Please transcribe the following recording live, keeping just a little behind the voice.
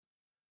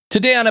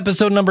Today on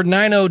episode number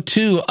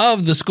 902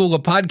 of the School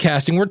of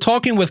Podcasting, we're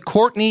talking with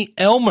Courtney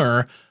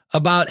Elmer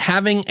about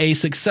having a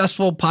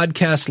successful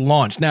podcast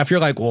launch. Now, if you're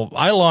like, well,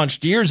 I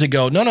launched years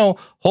ago. No,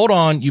 hold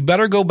on. You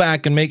better go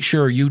back and make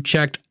sure you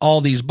checked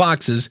all these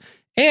boxes.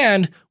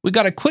 And we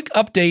got a quick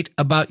update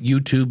about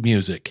YouTube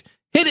Music.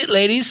 Hit it,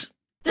 ladies.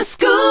 The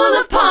School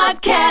of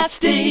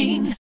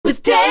Podcasting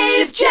with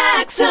Dave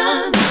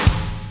Jackson.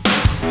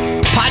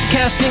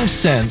 Podcasting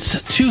since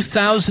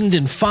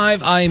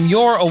 2005. I am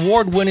your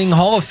award-winning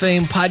Hall of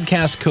Fame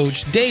podcast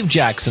coach, Dave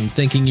Jackson,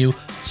 thanking you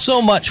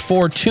so much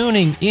for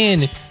tuning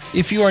in.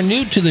 If you are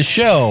new to the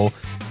show,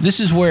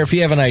 this is where if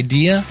you have an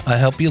idea, I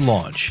help you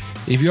launch.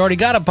 If you already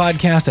got a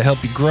podcast, I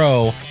help you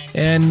grow.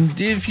 And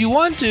if you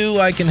want to,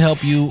 I can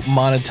help you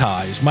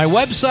monetize. My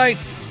website,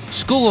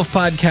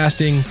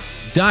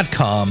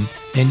 schoolofpodcasting.com,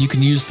 and you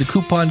can use the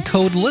coupon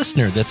code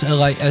LISTENER, that's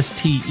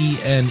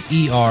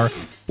LISTENER,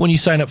 when you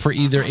sign up for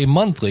either a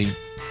monthly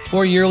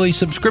or yearly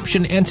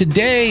subscription. And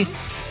today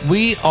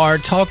we are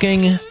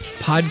talking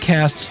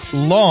podcast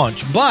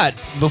launch. But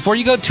before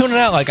you go tuning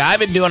out, like I've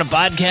been doing a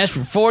podcast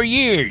for 4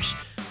 years,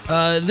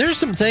 there's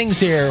some things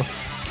here.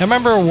 I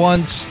remember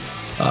once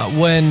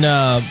when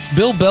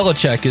Bill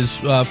Belichick is,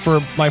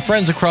 for my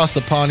friends across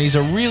the pond, he's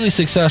a really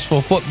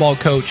successful football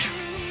coach.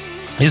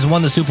 He's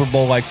won the Super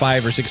Bowl like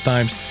 5 or 6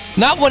 times.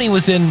 Not when he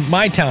was in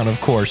my town, of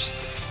course,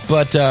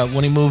 but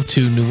when he moved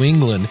to New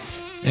England.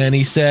 And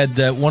he said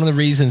that one of the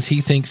reasons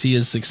he thinks he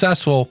is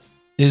successful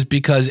is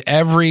because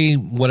every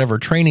whatever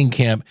training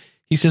camp,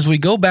 he says, we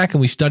go back and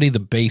we study the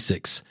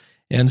basics.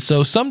 And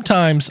so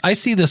sometimes I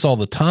see this all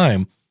the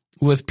time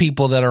with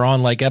people that are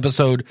on like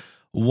episode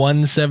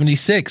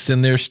 176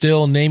 and they're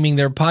still naming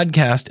their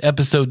podcast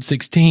episode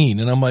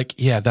 16. And I'm like,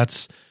 yeah,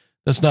 that's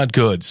not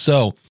good.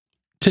 So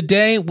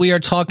today we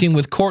are talking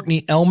with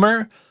Courtney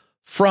Elmer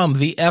from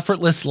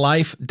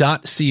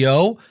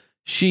theeffortlesslife.co.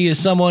 She is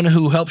someone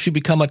who helps you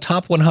become a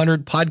top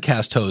 100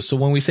 podcast host. So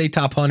when we say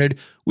top 100,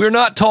 we're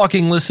not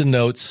talking listen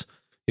notes.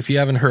 If you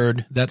haven't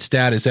heard, that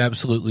stat is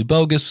absolutely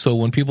bogus. So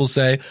when people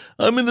say,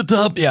 I'm in the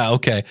top, yeah,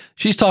 okay.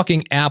 She's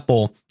talking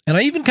Apple. And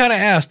I even kind of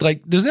asked,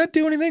 like, does that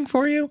do anything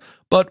for you?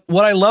 But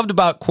what I loved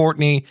about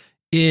Courtney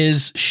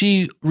is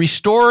she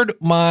restored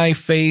my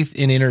faith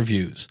in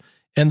interviews.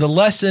 And the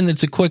lesson,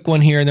 it's a quick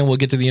one here, and then we'll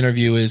get to the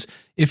interview, is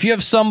if you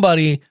have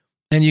somebody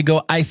and you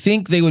go, I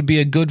think they would be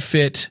a good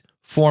fit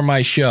for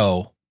my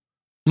show,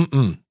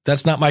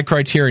 that's not my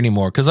criteria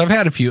anymore, because I've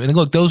had a few. And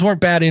look, those weren't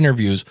bad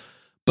interviews,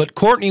 but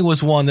Courtney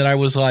was one that I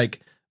was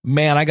like,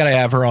 man, I got to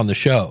have her on the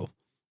show.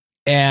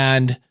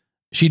 And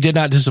she did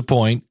not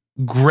disappoint.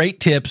 Great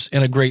tips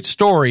and a great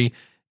story.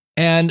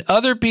 And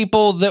other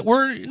people that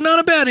were not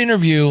a bad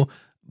interview,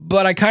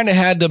 but I kind of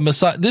had to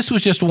massage. This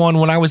was just one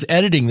when I was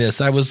editing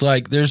this, I was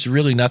like, there's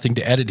really nothing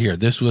to edit here.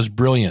 This was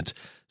brilliant.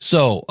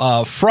 So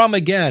from,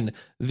 again,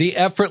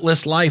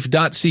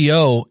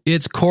 theeffortlesslife.co,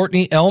 it's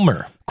Courtney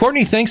Elmer.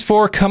 Courtney, thanks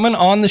for coming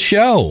on the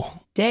show.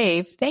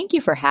 Dave, thank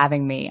you for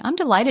having me. I'm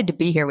delighted to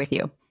be here with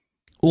you.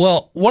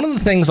 Well, one of the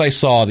things I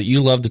saw that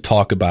you love to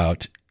talk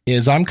about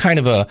is I'm kind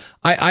of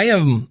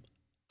I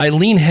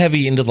lean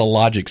heavy into the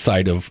logic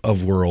side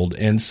of world.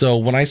 And so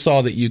when I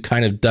saw that you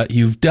kind of,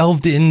 you've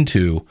delved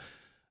into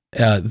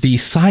the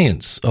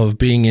science of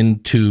being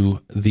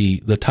into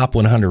the top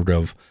 100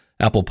 of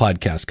Apple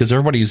Podcasts, because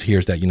everybody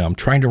hears that, I'm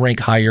trying to rank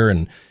higher,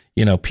 and,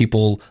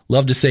 people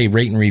love to say,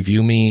 rate and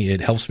review me.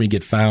 It helps me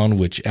get found,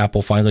 which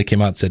Apple finally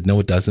came out and said, no,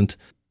 it doesn't.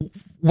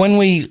 When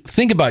we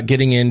think about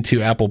getting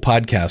into Apple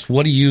Podcasts,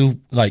 what do you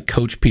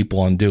coach people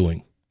on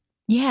doing?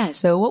 Yeah.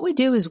 So what we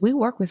do is we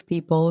work with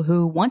people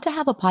who want to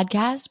have a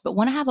podcast, but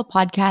want to have a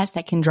podcast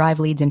that can drive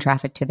leads and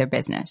traffic to their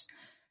business.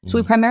 So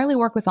we primarily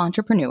work with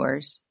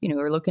entrepreneurs, who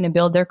are looking to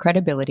build their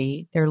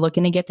credibility. They're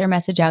looking to get their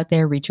message out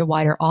there, reach a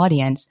wider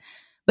audience.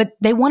 But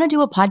they want to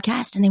do a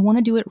podcast and they want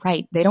to do it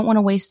right. They don't want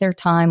to waste their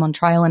time on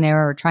trial and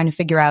error or trying to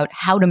figure out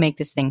how to make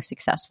this thing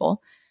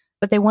successful.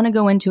 But they want to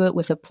go into it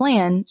with a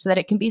plan so that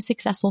it can be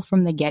successful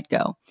from the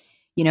get-go.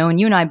 And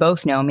you and I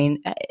both know,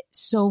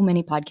 so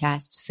many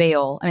podcasts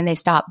fail. They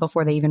stop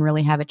before they even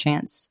really have a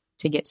chance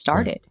to get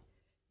started.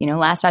 Right.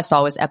 Last I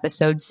saw was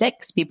episode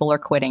 6. People are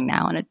quitting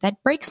now. And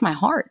that breaks my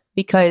heart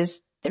because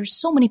there's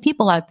so many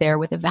people out there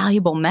with a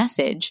valuable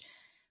message,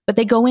 but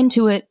they go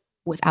into it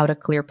without a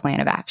clear plan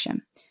of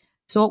action.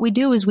 So what we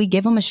do is we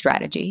give them a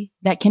strategy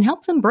that can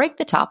help them break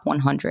the top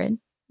 100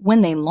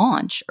 when they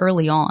launch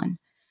early on,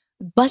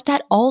 but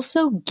that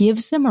also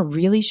gives them a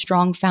really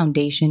strong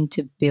foundation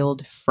to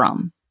build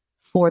from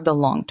for the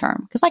long term.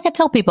 Because like I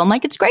tell people, I'm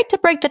like, it's great to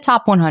break the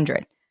top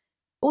 100,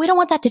 but we don't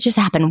want that to just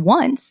happen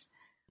once.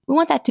 We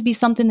want that to be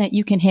something that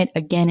you can hit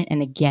again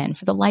and again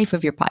for the life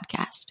of your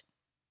podcast.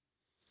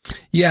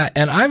 Yeah,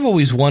 and I've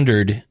always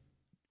wondered,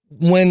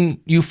 when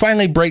you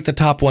finally break the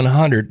top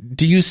 100,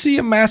 do you see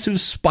a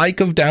massive spike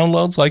of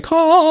downloads? Like,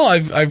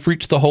 I've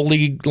reached the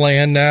holy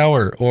land now,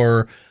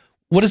 or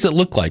what does it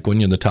look like when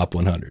you're in the top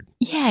 100?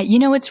 Yeah,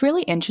 it's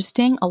really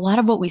interesting. A lot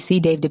of what we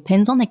see, Dave,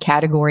 depends on the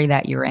category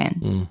that you're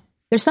in.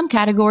 there's some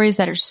categories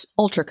that are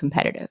ultra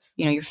competitive.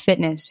 You know, your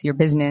fitness, your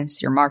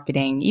business, your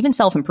marketing, even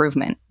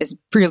self-improvement is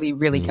really,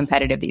 really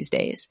competitive these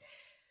days.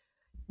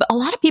 But a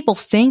lot of people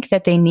think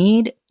that they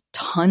need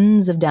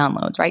tons of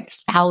downloads, right?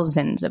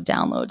 Thousands of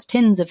downloads,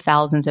 tens of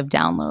thousands of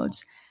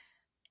downloads.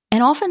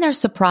 And often they're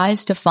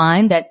surprised to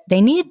find that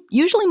they need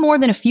usually more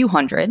than a few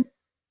hundred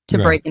to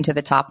break into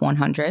the top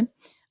 100,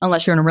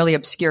 unless you're in a really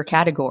obscure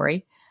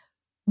category.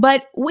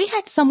 But we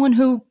had someone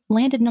who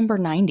landed number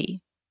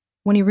 90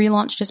 when he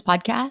relaunched his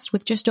podcast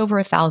with just over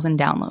 1,000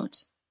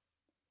 downloads.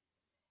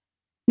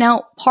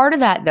 Now, part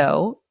of that,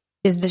 though,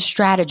 is the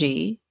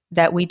strategy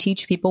that we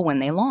teach people when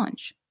they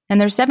launch. And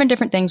there's 7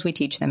 different things we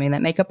teach them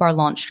that make up our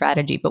launch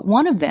strategy. But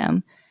one of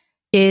them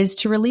is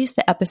to release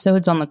the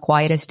episodes on the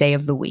quietest day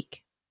of the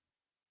week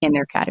in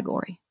their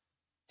category.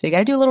 So you got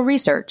to do a little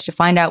research to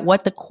find out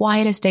what the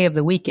quietest day of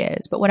the week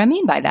is. But what I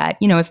mean by that,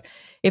 you know,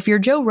 if you're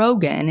Joe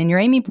Rogan and you're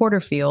Amy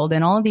Porterfield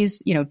and all of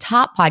these, you know,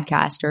 top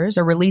podcasters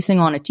are releasing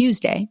on a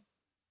Tuesday,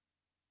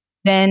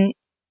 then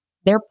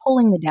they're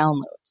pulling the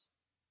downloads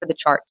for the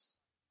charts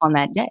on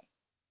that day.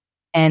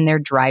 And they're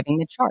driving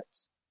the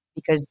charts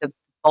because the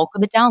bulk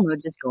of the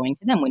downloads is going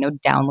to them. We know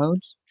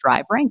downloads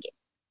drive ranking.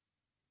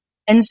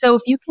 And so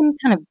if you can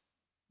kind of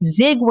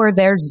zig where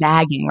they're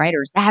zagging, right?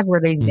 Or zag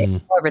where they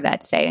zig, however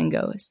that saying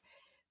goes,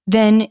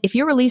 then if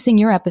you're releasing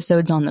your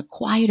episodes on the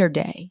quieter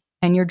day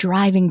and you're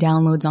driving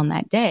downloads on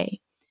that day,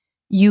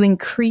 you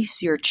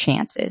increase your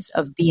chances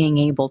of being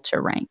able to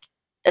rank.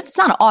 It's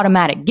not an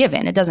automatic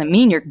given. It doesn't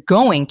mean you're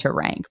going to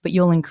rank, but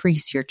you'll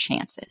increase your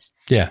chances.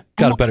 Yeah,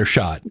 got a better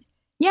shot.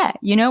 Yeah.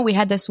 You know, we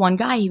had this one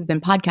guy, he'd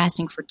been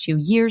podcasting for 2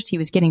 years. He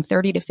was getting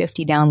 30 to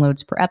 50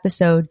 downloads per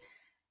episode.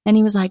 And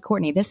he was like,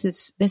 Courtney, this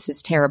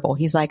is terrible.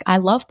 He's like, I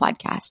love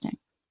podcasting.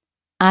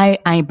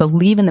 I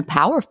believe in the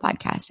power of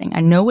podcasting.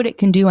 I know what it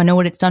can do. I know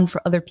what it's done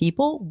for other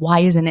people. Why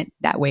isn't it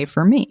that way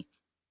for me?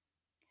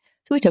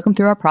 So we took him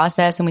through our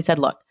process and we said,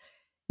 look,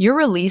 you're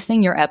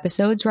releasing your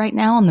episodes right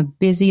now on the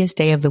busiest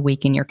day of the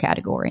week in your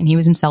category. And he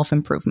was in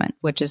self-improvement,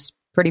 which is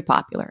pretty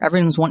popular.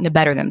 Everyone's wanting to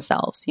better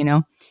themselves, you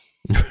know?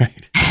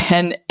 Right.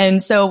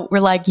 And so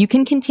we're like, you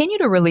can continue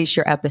to release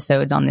your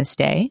episodes on this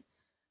day,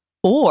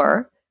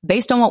 or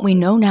based on what we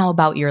know now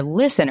about your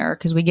listener,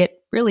 because we get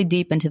really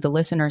deep into the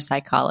listener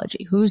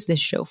psychology. Who's this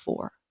show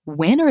for?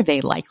 When are they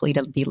likely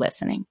to be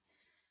listening?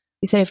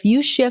 We said, if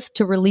you shift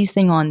to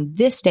releasing on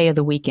this day of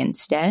the week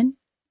instead,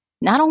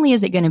 not only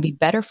is it going to be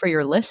better for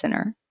your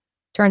listener,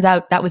 turns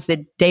out that was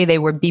the day they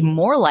would be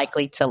more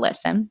likely to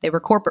listen. They were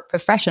corporate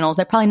professionals.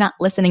 They're probably not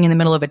listening in the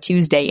middle of a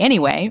Tuesday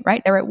anyway,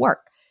 right? They're at work.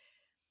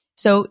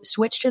 So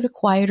switch to the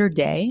quieter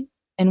day.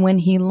 And when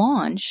he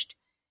launched,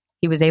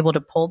 he was able to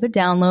pull the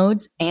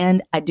downloads.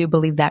 And I do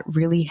believe that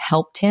really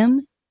helped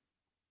him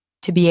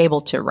to be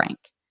able to rank,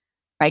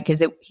 right?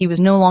 Because he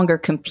was no longer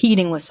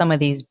competing with some of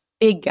these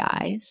big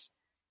guys.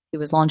 He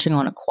was launching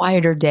on a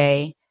quieter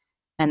day,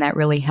 and that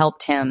really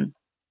helped him.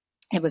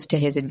 It was to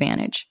his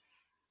advantage.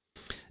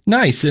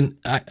 Nice. And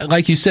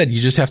like you said,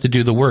 you just have to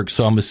do the work.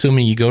 So I'm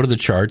assuming you go to the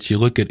charts, you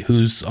look at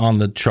who's on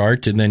the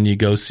chart, and then you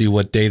go see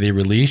what day they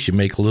release. You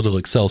make a little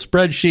Excel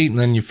spreadsheet, and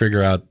then you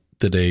figure out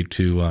the day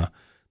to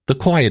the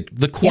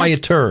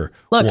quieter.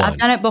 Look, one. I've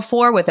done it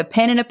before with a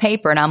pen and a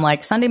paper, and I'm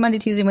like Sunday, Monday,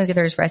 Tuesday, Wednesday,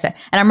 Thursday, Friday,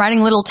 and I'm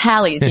writing little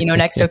tallies, you know,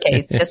 next to,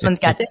 okay, this one's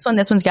got this one,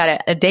 this one's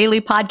got a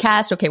daily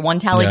podcast. Okay, one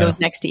tally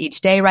goes next to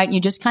each day, right? And you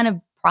just kind of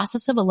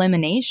process of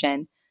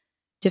elimination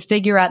to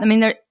figure out, I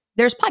mean,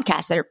 there's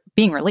podcasts that are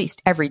being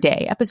released every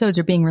day. Episodes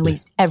are being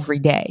released every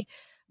day.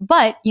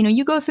 But, you know,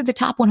 you go through the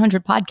top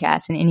 100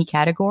 podcasts in any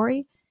category,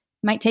 it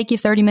might take you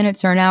 30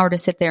 minutes or an hour to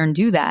sit there and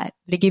do that,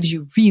 but it gives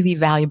you really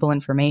valuable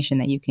information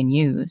that you can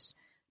use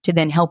to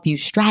then help you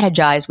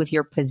strategize with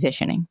your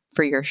positioning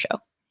for your show.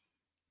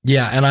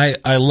 Yeah, and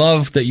I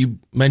love that you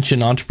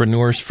mentioned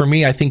entrepreneurs. For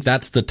me, I think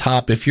that's the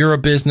top. If you're a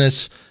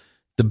business,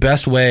 the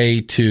best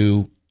way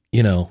to,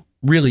 you know,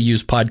 really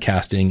use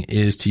podcasting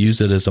is to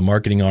use it as a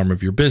marketing arm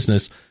of your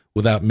business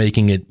without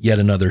making it yet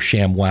another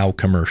ShamWow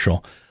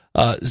commercial.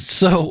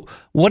 So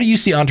what do you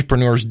see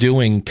entrepreneurs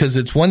doing? Because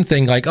it's one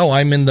thing like, oh,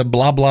 I'm in the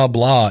blah, blah,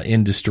 blah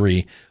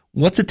industry.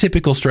 What's a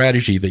typical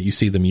strategy that you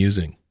see them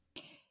using?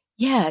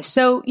 Yeah.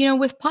 So, you know,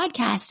 with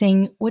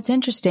podcasting, what's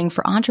interesting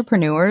for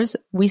entrepreneurs,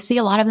 we see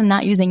a lot of them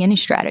not using any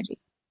strategy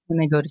when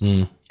they go to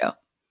the show.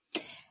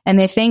 And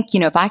they think, you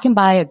know, if I can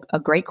buy a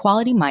great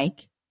quality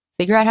mic,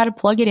 figure out how to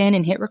plug it in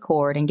and hit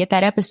record and get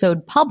that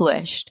episode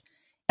published,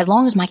 as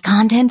long as my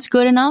content's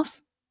good enough,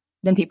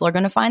 then people are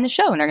going to find the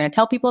show and they're going to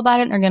tell people about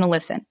it and they're going to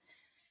listen.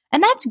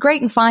 And that's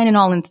great and fine and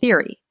all in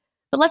theory.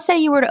 But let's say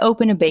you were to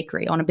open a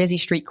bakery on a busy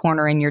street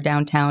corner in your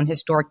downtown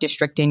historic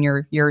district in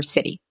your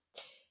city.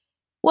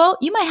 Well,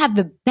 you might have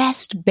the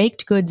best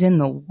baked goods in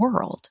the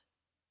world,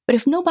 but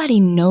if nobody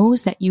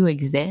knows that you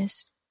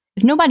exist,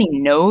 if nobody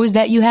knows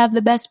that you have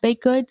the best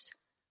baked goods,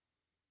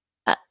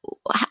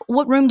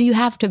 what room do you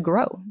have to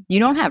grow? You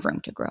don't have room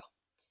to grow.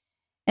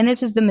 And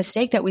this is the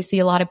mistake that we see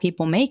a lot of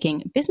people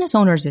making, business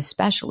owners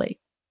especially.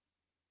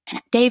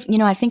 And Dave, you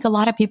know, I think a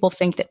lot of people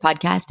think that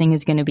podcasting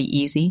is going to be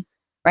easy.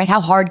 right?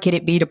 How hard could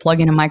it be to plug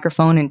in a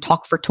microphone and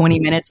talk for 20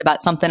 minutes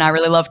about something I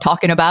really love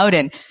talking about?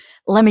 And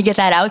let me get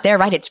that out there,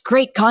 right? It's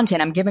great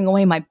content. I'm giving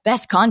away my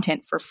best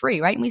content for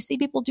free, right? And we see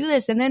people do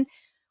this. And then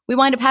we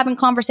wind up having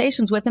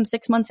conversations with them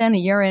 6 months in, a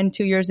year in,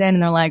 2 years in,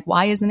 and they're like,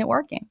 why isn't it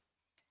working?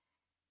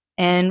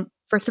 And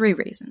for 3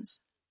 reasons.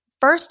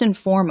 First and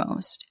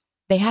foremost,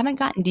 they haven't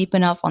gotten deep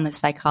enough on the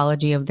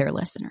psychology of their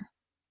listener.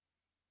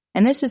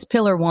 And this is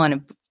pillar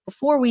 1.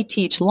 Before we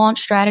teach launch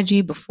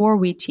strategy, before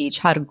we teach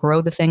how to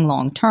grow the thing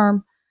long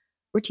term,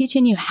 we're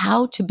teaching you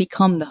how to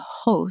become the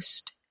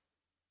host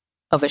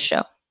of a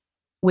show,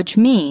 which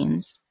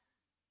means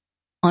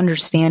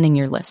understanding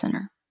your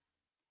listener.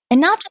 And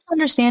not just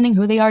understanding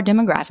who they are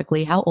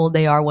demographically, how old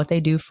they are, what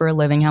they do for a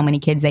living, how many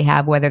kids they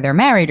have, whether they're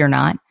married or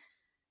not.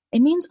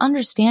 It means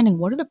understanding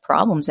what are the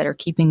problems that are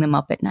keeping them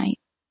up at night.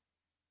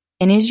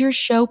 And is your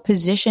show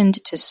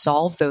positioned to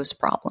solve those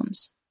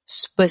problems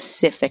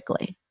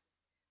specifically?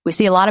 We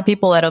see a lot of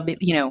people that'll be,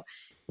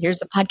 here's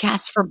the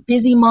podcast for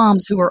busy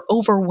moms who are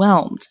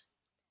overwhelmed.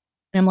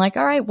 And I'm like,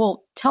 all right,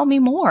 well, tell me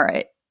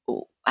more.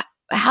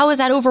 How is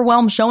that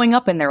overwhelm showing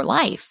up in their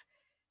life?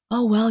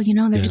 Oh, well,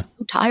 they're just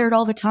so tired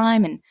all the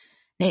time and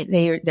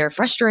they're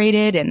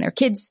frustrated and their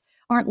kids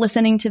aren't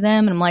listening to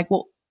them. And I'm like,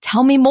 well,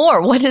 tell me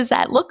more. What does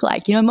that look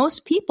like?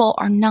 Most people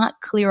are not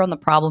clear on the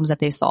problems that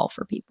they solve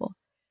for people.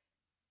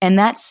 And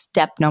that's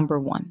step number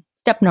 1,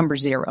 step number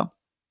 0.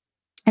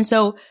 And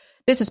so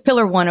this is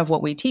pillar 1 of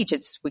what we teach.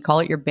 We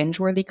call it your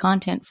binge-worthy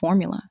content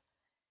formula.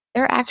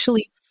 There are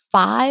actually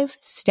 5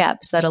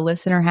 steps that a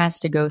listener has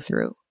to go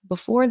through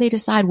before they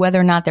decide whether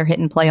or not they're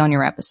hitting play on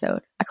your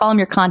episode. I call them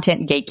your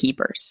content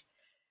gatekeepers.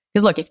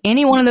 Because look, if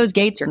any one of those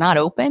gates are not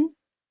open,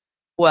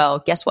 well,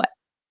 guess what?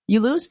 You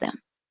lose them.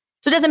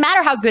 So it doesn't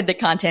matter how good the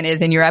content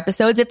is in your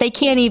episodes if they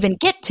can't even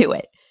get to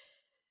it.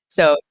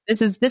 So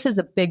this is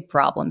a big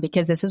problem,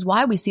 because this is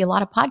why we see a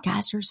lot of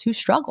podcasters who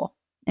struggle,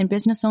 and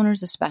business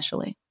owners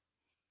especially.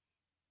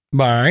 All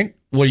right.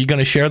 Well, are you going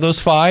to share those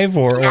 5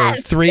 or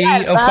 3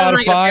 out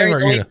of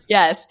 5?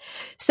 Yes.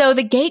 So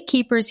the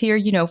gatekeepers here,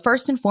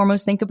 first and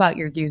foremost, think about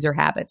your user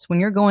habits. When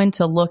you're going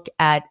to look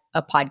at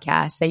a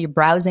podcast, say you're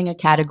browsing a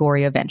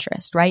category of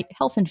interest, right?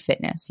 Health and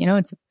fitness.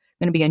 It's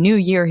going to be a new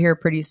year here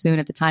pretty soon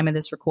at the time of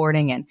this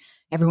recording. And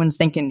everyone's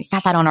thinking,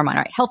 got that on our mind,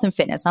 right? Health and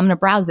fitness. I'm going to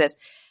browse this.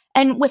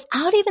 And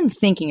without even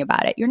thinking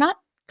about it, you're not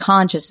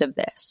conscious of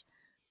this,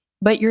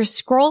 but you're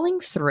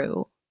scrolling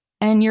through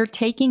and you're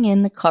taking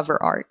in the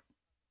cover art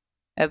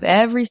of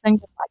every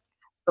single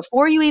podcast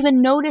before you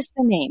even notice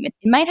the name. It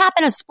might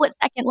happen a split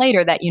second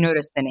later that you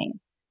notice the name.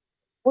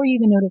 Before you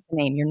even notice the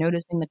name, you're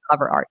noticing the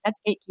cover art.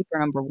 That's gatekeeper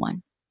number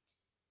 1.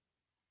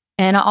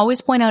 And I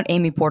always point out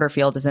Amy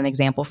Porterfield as an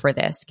example for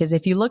this, because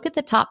if you look at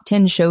the top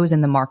 10 shows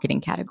in the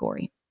marketing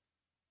category,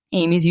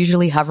 Amy's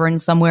usually hovering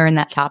somewhere in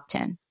that top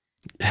 10.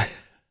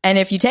 And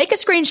if you take a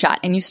screenshot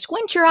and you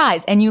squint your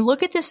eyes and you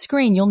look at the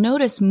screen, you'll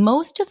notice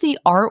most of the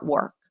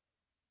artwork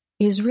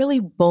is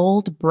really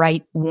bold,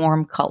 bright,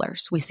 warm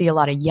colors. We see a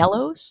lot of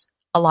yellows,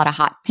 a lot of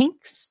hot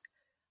pinks,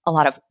 a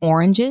lot of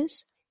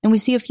oranges, and we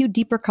see a few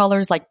deeper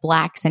colors like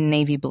blacks and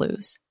navy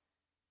blues.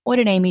 What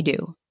did Amy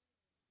do?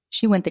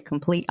 She went the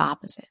complete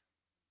opposite.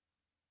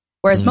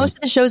 Whereas most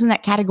of the shows in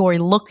that category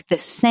look the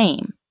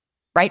same,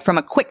 right? From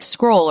a quick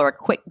scroll or a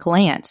quick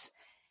glance,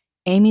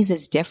 Amy's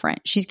is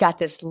different. She's got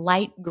this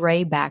light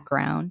gray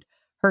background.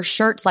 Her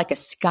shirt's like a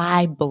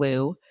sky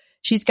blue.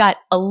 She's got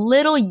a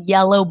little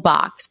yellow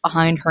box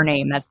behind her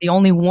name. That's the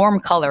only warm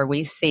color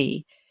we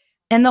see.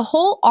 And the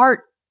whole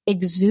art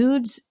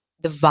exudes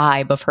the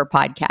vibe of her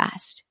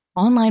podcast.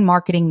 Online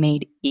marketing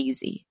made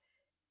easy.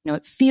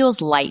 It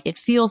feels light. It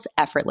feels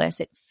effortless.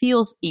 It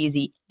feels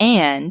easy.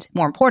 And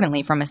more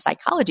importantly, from a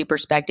psychology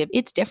perspective,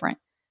 it's different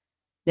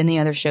than the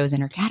other shows in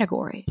her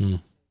category.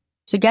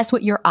 So guess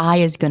what your eye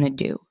is going to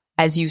do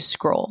as you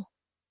scroll?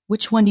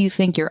 Which one do you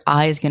think your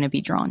eye is going to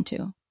be drawn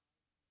to?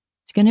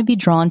 It's going to be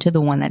drawn to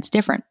the one that's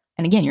different.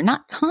 And again, you're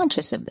not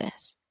conscious of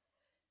this,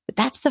 but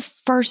that's the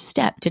first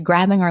step to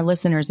grabbing our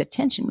listeners'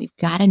 attention. We've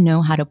got to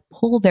know how to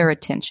pull their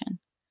attention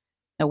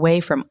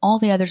away from all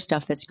the other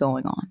stuff that's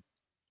going on.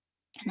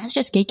 And that's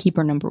just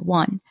gatekeeper number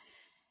 1.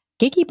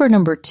 Gatekeeper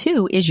number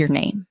 2 is your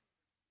name.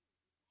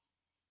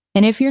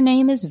 And if your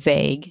name is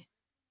vague,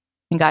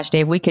 and gosh,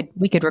 Dave, we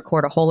could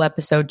record a whole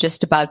episode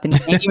just about the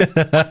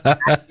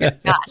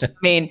name. Gosh, I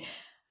mean,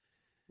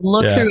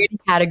 look through any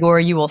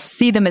category, you will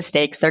see the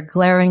mistakes. They're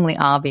glaringly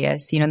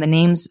obvious. The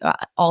names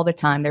all the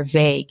time, they're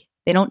vague.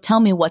 They don't tell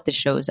me what the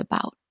show's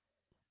about.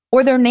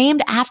 Or they're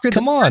named after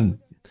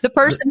the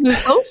person who's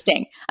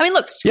hosting. I mean,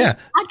 look,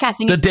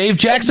 podcasting. The Dave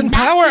Jackson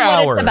Power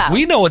Hour.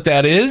 We know what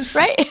that is.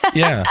 Right?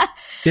 Yeah.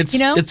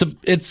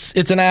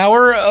 It's an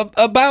hour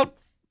about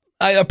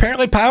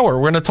apparently power.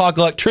 We're going to talk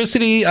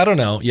electricity. I don't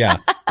know. Yeah,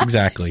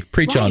 exactly.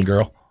 Preach on,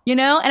 girl. And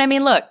I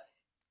mean, look,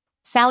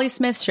 Sally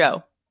Smith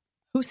show.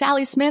 Who's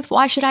Sally Smith?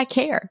 Why should I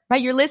care?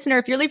 Right? Your listener,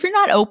 if you're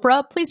not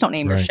Oprah, please don't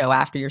name your show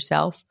after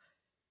yourself.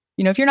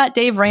 If you're not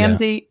Dave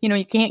Ramsey,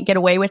 you can't get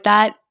away with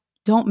that.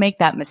 Don't make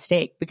that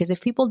mistake, because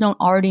if people don't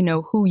already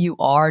know who you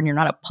are and you're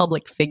not a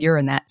public figure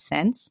in that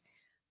sense,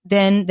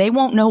 then they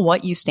won't know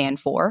what you stand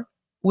for,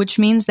 which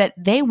means that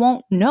they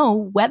won't know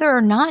whether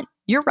or not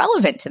you're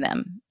relevant to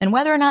them and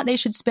whether or not they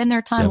should spend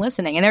their time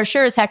listening. And they're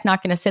sure as heck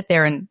not going to sit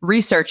there and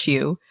research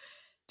you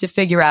to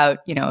figure out,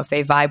 if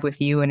they vibe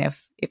with you and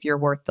if you're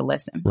worth the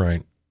listen.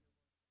 Right.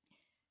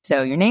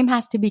 So your name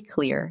has to be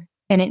clear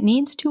and it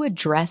needs to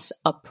address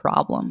a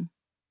problem.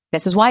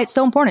 This is why it's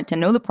so important to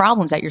know the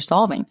problems that you're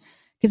solving,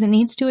 because it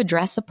needs to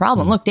address a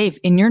problem. Look, Dave,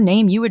 in your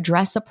name, you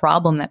address a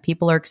problem that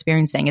people are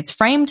experiencing. It's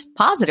framed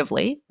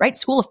positively, right?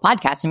 School of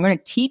Podcasting. We're going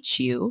to teach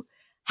you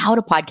how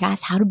to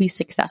podcast, how to be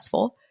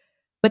successful.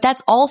 But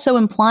that's also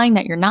implying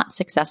that you're not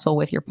successful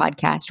with your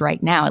podcast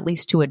right now, at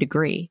least to a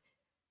degree.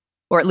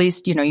 Or at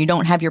least, you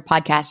don't have your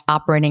podcast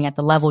operating at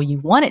the level you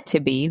want it to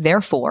be.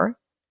 Therefore,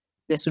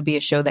 this would be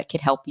a show that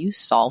could help you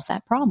solve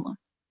that problem.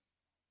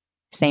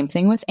 Same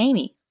thing with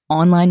Amy,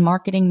 Online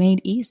Marketing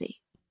Made Easy.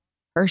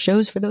 Her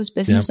show's for those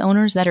business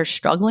owners that are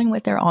struggling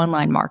with their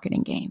online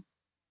marketing game.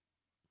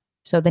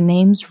 So the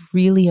name's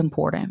really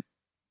important.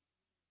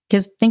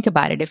 Because think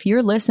about it. If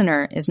your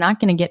listener is not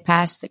going to get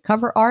past the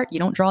cover art, you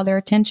don't draw their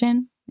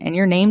attention, and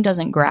your name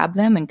doesn't grab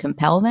them and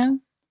compel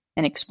them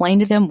and explain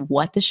to them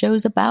what the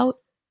show's about,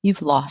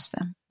 you've lost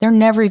them. They're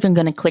never even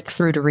going to click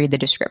through to read the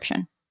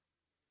description,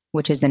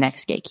 which is the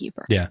next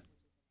gatekeeper. Yeah.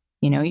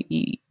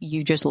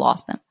 You just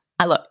lost them.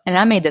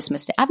 I made this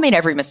mistake. I've made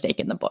every mistake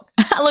in the book.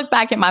 I look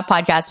back at my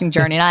podcasting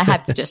journey and I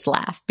have to just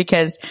laugh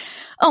because,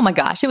 oh my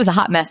gosh, it was a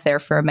hot mess there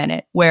for a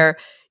minute where,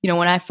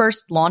 when I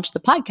first launched the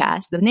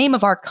podcast, the name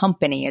of our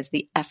company is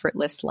The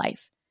Effortless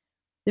Life.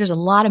 There's a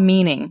lot of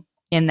meaning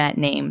in that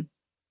name.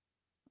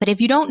 But if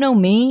you don't know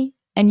me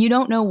and you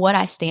don't know what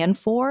I stand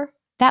for,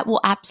 that will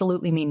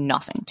absolutely mean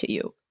nothing to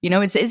you.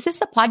 Is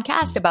this a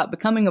podcast about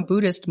becoming a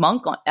Buddhist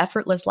monk on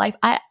effortless life?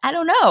 I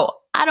don't know.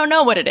 I don't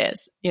know what it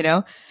is,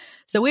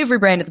 So we've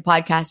rebranded the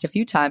podcast a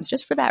few times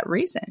just for that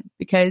reason,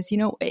 because,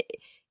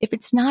 if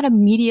it's not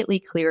immediately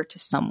clear to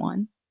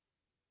someone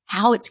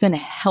how it's going to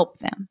help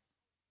them,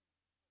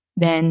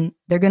 then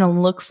they're going to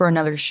look for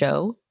another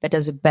show that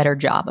does a better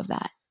job of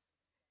that.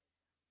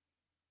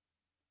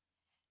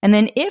 And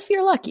then if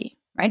you're lucky,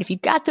 right, if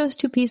you've got those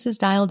two pieces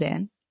dialed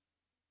in,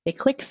 they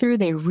click through,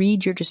 they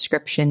read your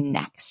description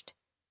next.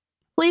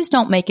 Please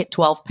don't make it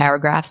 12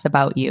 paragraphs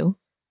about you.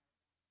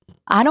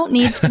 I don't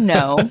need to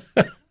know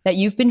that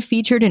you've been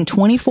featured in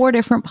 24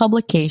 different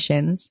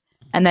publications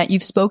and that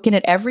you've spoken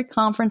at every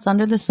conference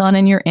under the sun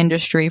in your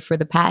industry for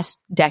the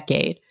past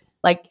decade.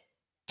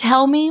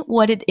 Tell me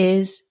what it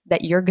is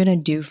that you're going to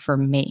do for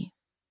me.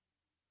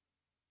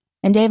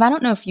 And Dave, I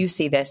don't know if you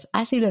see this.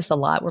 I see this a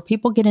lot where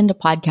people get into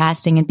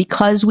podcasting and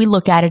because we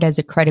look at it as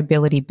a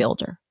credibility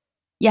builder.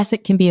 Yes,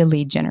 it can be a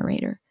lead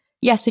generator.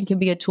 Yes, it can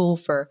be a tool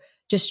for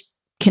just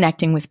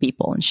connecting with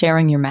people and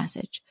sharing your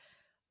message.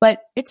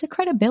 But it's a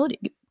credibility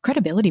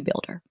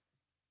builder.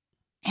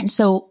 And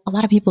so a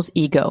lot of people's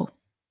ego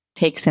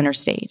takes center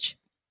stage.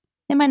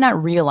 They might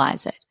not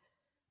realize it,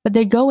 but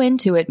they go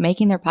into it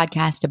making their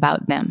podcast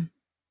about them.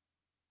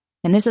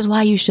 And this is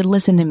why you should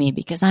listen to me,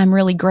 because I'm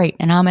really great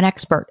and I'm an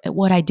expert at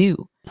what I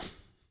do.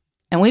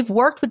 And we've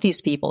worked with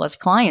these people as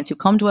clients who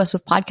come to us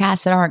with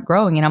podcasts that aren't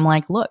growing. And I'm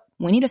like, look,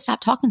 we need to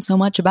stop talking so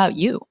much about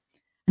you.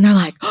 And they're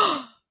like,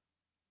 oh,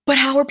 but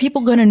how are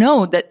people going to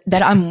know that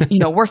I'm,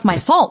 worth my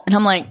salt? And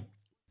I'm like,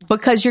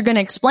 because you're going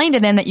to explain to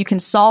them that you can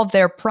solve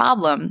their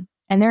problem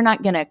and they're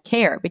not going to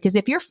care. Because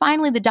if you're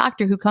finally the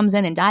doctor who comes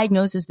in and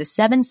diagnoses the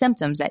 7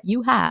 symptoms that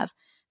you have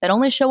that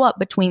only show up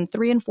between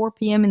 3 and 4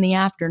 p.m. in the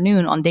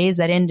afternoon on days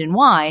that end in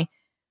Y,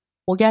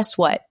 well, guess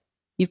what?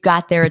 You've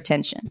got their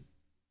attention.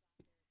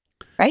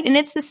 Right? And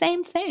it's the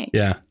same thing.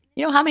 Yeah.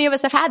 How many of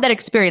us have had that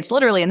experience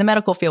literally in the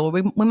medical field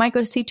where we might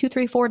go see 2,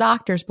 3, 4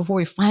 doctors before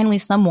we finally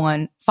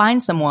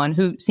find someone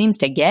who seems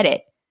to get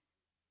it.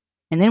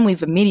 And then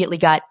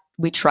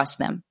we trust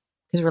them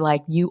because we're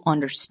like, you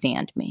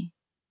understand me.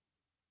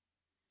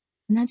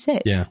 And that's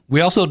it. Yeah. We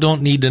also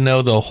don't need to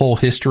know the whole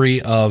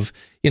history of,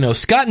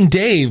 Scott and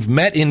Dave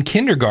met in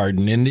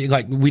kindergarten and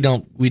we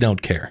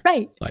don't care.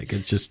 Right.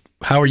 It's just,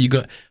 how are you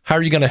going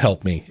to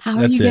help me? How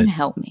are you going to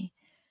help me?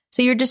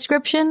 So your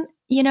description,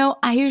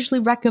 I usually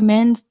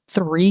recommend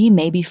 3,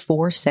 maybe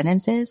 4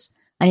 sentences.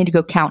 I need to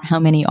go count how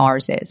many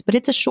ours is, but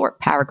it's a short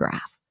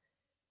paragraph.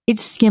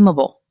 It's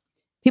skimmable.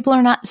 People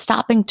are not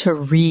stopping to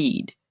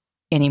read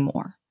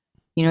anymore.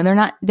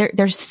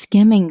 They're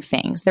skimming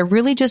things. They're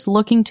really just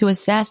looking to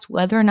assess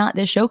whether or not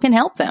this show can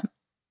help them.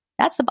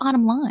 That's the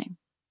bottom line.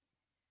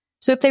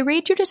 So if they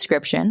read your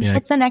description,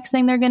 what's the next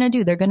thing they're going to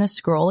do? They're going to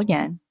scroll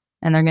again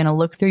and they're going to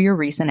look through your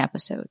recent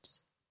episodes.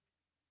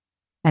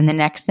 And the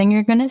next thing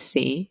you're going to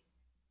see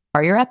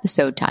are your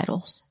episode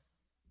titles.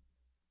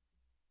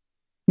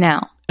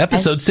 Now,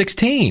 episode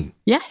 16.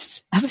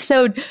 Yes.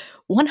 Episode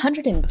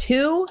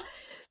 102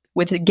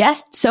 with a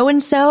guest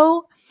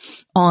so-and-so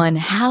on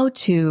how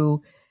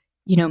to,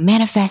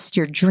 manifest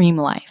your dream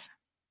life.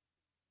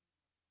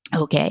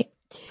 Okay.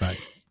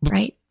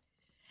 Right.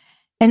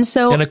 And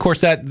so, and of course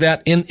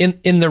that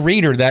in the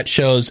reader that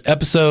shows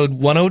episode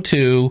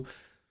 102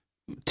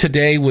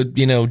 today with,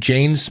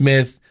 Jane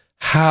Smith,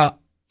 and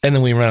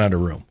then we run out of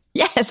room.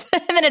 Yes.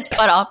 And then it's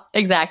cut off.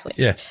 Exactly.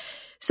 Yeah.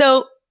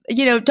 So,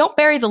 don't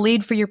bury the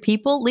lead for your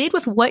people. Lead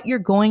with what you're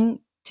going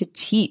to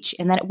teach.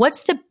 And that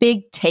what's the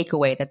big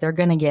takeaway that they're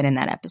going to get in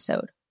that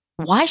episode?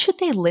 Why should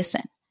they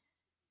listen?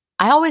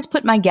 I always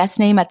put my guest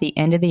name at the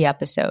end of the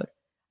episode.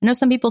 I know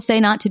some people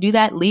say not to do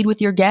that. Lead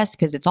with your guest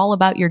because it's all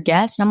about your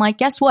guest. And I'm like,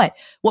 guess what?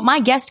 What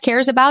my guest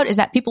cares about is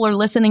that people are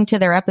listening to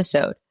their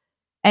episode.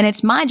 And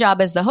it's my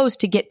job as the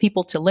host to get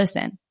people to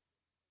listen.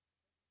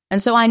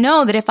 And so I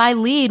know that if I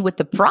lead with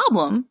the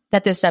problem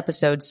that this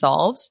episode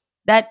solves,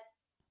 that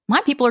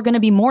my people are going to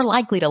be more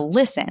likely to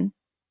listen,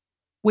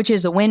 which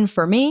is a win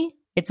for me.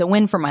 It's a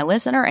win for my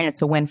listener, and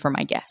it's a win for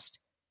my guest.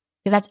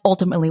 Because that's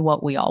ultimately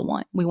what we all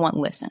want. We want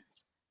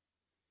listens,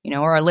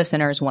 or our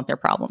listeners want their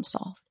problem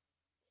solved.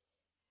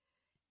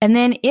 And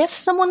then if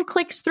someone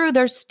clicks through,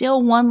 there's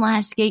still one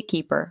last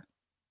gatekeeper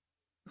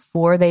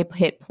before they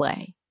hit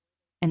play.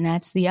 And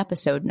that's the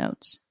episode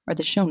notes or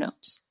the show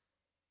notes.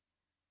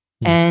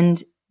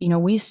 And,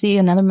 we see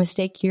another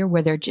mistake here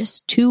where they're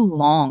just too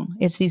long.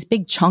 It's these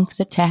big chunks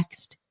of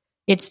text.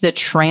 It's the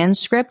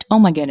transcript. Oh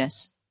my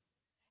goodness.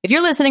 If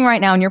you're listening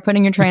right now and you're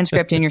putting your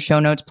transcript in your show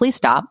notes, please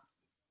stop.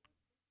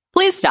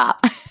 Please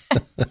stop.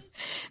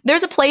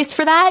 There's a place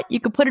for that. You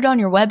can put it on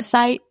your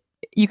website.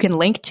 You can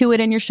link to it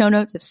in your show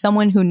notes. If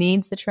someone who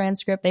needs the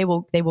transcript, they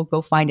will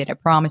go find it. I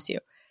promise you.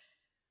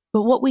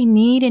 But what we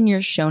need in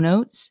your show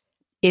notes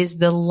is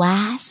the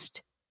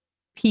last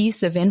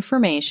piece of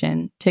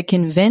information to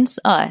convince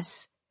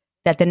us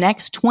that the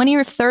next 20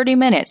 or 30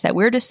 minutes that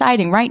we're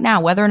deciding right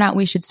now whether or not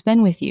we should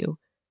spend with you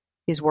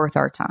is worth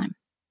our time.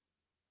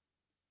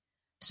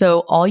 So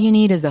all you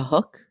need is a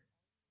hook,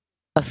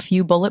 a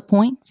few bullet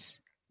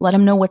points, let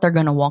them know what they're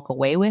going to walk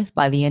away with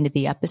by the end of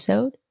the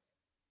episode.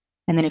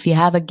 And then if you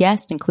have a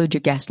guest, include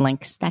your guest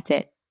links. That's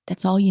it.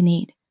 That's all you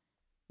need.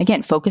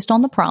 Again, focused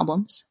on the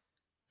problems,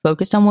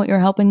 focused on what you're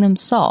helping them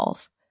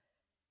solve.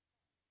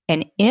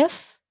 And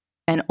if,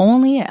 and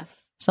only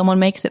if, someone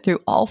makes it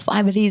through all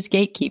 5 of these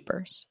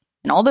gatekeepers,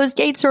 and all those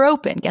gates are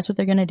open, guess what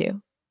they're going to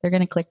do? They're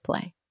going to click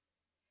play.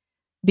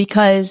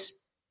 Because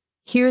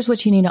here's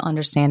what you need to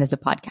understand as a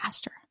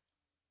podcaster.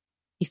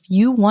 If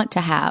you want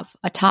to have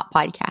a top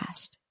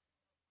podcast,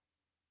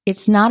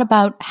 it's not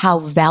about how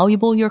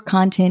valuable your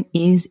content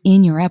is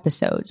in your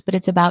episodes, but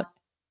it's about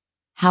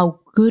how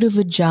good of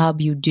a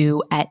job you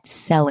do at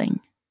selling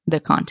the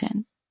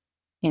content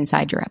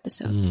inside your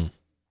episodes.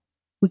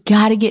 We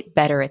got to get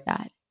better at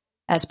that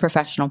as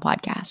professional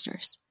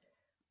podcasters.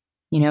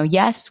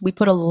 Yes, we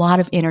put a lot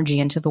of energy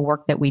into the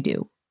work that we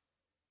do.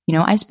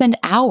 I spend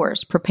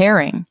hours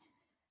preparing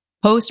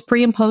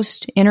pre and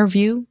post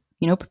interview,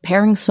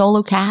 preparing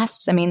solo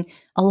casts. I mean,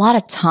 a lot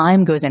of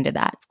time goes into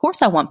that. Of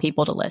course, I want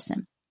people to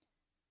listen,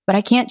 but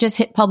I can't just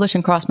hit publish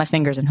and cross my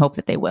fingers and hope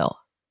that they will.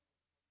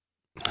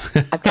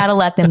 I've got to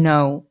let them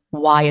know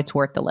why it's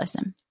worth the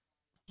listen.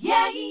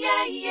 Yeah,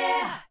 yeah,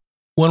 yeah.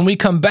 When we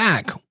come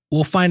back,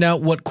 we'll find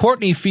out what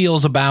Courtney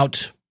feels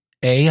about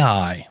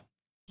AI.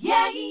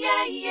 Yeah,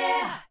 yeah,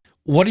 yeah.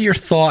 What are your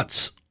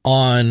thoughts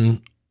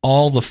on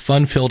all the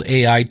fun-filled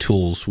AI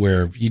tools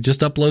where you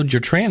just upload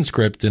your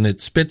transcript and it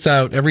spits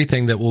out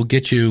everything that will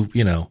get you,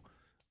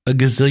 a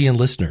gazillion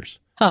listeners?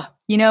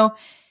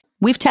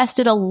 We've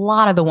tested a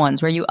lot of the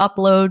ones where you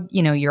upload,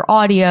 your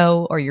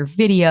audio or your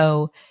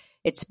video.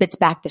 It spits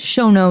back the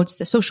show notes,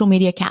 the social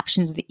media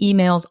captions, the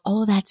emails.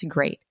 All of that's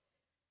great.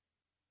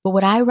 But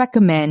what I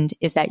recommend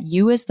is that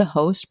you as the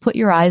host put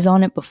your eyes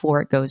on it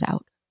before it goes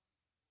out.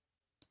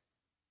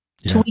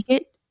 Yeah. Tweak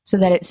it so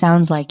that it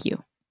sounds like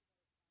you.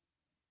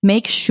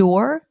 Make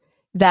sure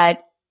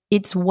that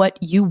it's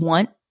what you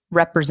want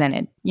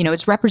represented.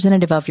 It's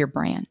representative of your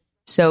brand.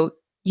 So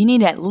you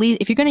need at least,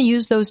 if you're going to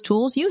use those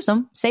tools, use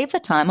them. Save the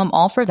time. I'm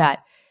all for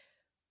that.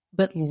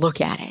 But look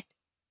at it.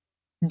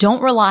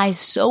 Don't rely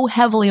so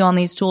heavily on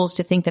these tools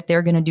to think that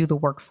they're going to do the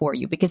work for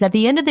you. Because at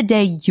the end of the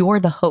day, you're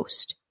the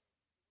host.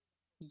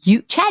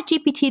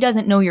 ChatGPT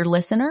doesn't know your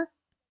listener.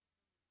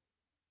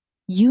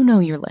 You know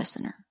your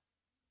listener.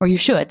 Or you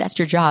should. That's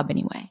your job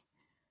anyway.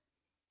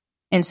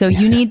 And so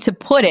you need to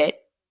put it,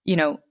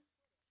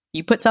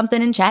 you put something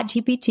in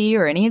ChatGPT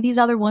or any of these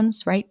other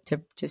ones, right,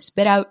 to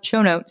spit out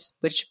show notes,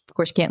 which of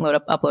course can't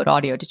upload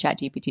audio to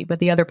ChatGPT, but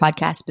the other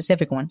podcast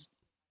specific ones.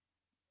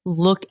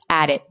 Look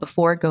at it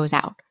before it goes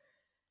out.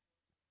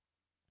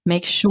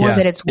 Make sure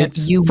that it's what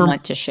you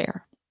want to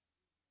share.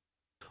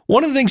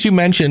 One of the things you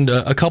mentioned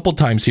a couple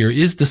times here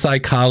is the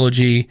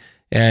psychology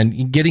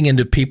and getting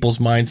into people's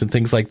minds and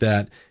things like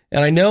that.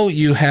 And I know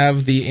you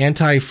have the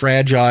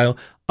Anti-Fragile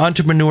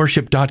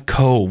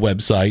entrepreneurship.co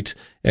website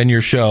and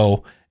your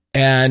show.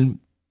 And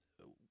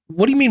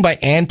what do you mean by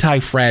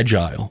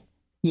anti-fragile?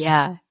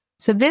 Yeah.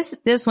 So this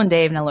one,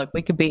 Dave, now look,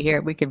 we could be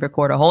here. We could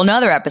record a whole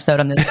nother episode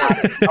on this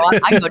topic.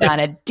 I go down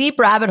a deep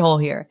rabbit hole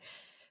here.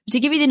 To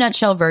give you the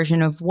nutshell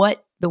version of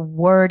what the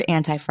word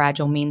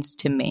anti-fragile means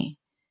to me,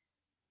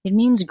 it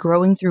means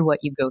growing through what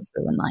you go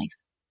through in life.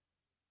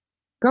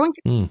 Growing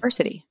through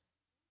adversity,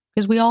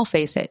 because we all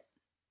face it.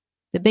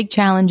 The big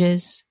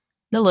challenges,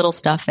 the little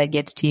stuff that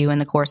gets to you in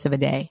the course of a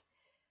day,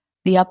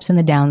 the ups and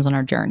the downs on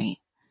our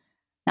journey.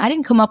 Now, I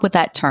didn't come up with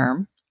that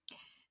term.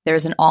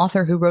 There's an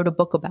author who wrote a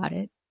book about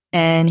it,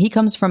 and he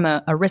comes from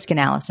a risk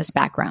analysis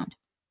background.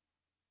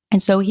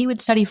 And so he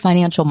would study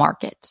financial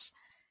markets,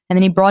 and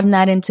then he broadened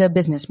that into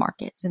business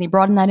markets, and he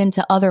broadened that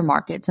into other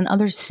markets and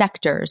other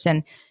sectors,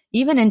 and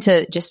even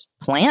into just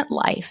plant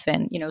life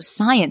and,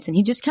 science. And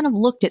he just kind of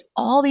looked at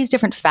all these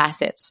different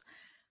facets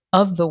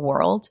of the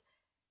world.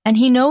 And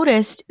he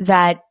noticed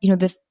that,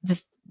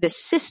 the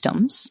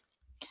systems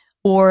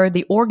or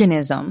the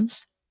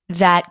organisms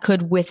that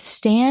could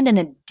withstand and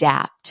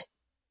adapt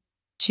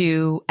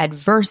to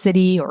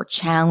adversity or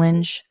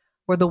challenge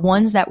were the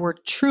ones that were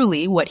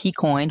truly what he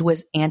coined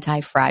was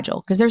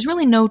anti-fragile. Because there's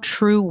really no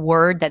true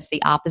word that's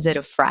the opposite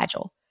of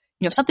fragile.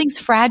 If something's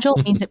fragile,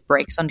 it means it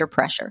breaks under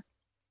pressure.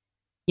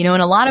 And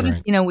a lot of us,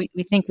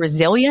 we think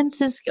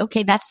resilience is,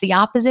 okay, that's the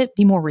opposite,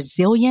 be more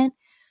resilient.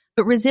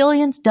 But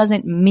resilience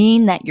doesn't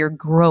mean that you're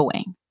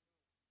growing.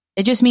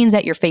 It just means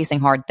that you're facing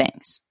hard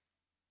things.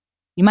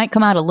 You might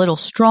come out a little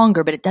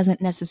stronger, but it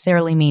doesn't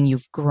necessarily mean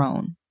you've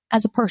grown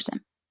as a person.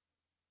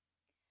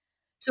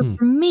 So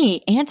for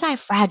me,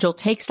 anti-fragile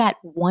takes that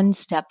one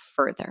step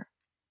further.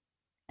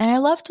 And I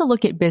love to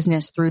look at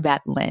business through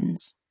that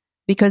lens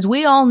because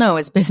we all know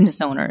as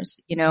business owners,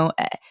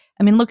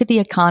 look at the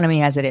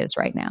economy as it is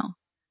right now,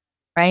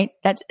 right?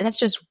 That's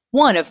just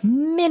one of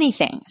many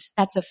things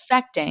that's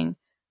affecting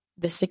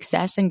the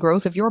success and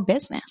growth of your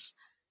business.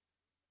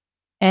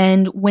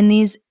 And when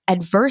these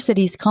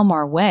adversities come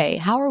our way,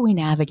 how are we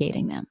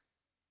navigating them?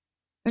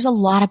 There's a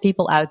lot of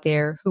people out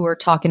there who are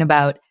talking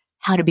about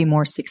how to be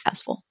more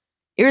successful.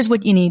 Here's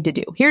what you need to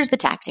do. Here's the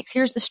tactics.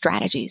 Here's the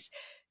strategies.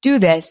 Do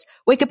this.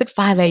 Wake up at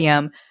 5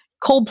 a.m.,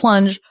 cold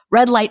plunge,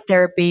 red light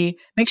therapy.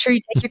 Make sure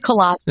you take your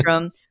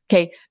colostrum.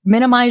 Okay.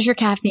 Minimize your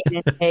caffeine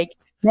intake.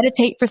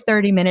 Meditate for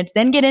 30 minutes,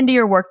 then get into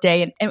your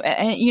workday.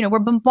 And we're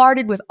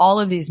bombarded with all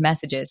of these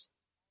messages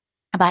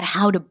about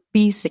how to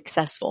be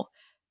successful.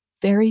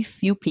 Very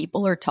few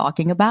people are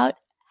talking about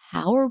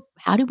how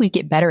do we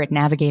get better at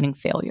navigating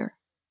failure?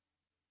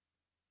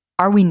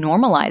 Are we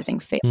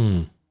normalizing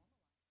failure?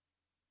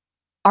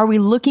 Are we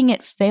looking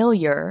at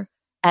failure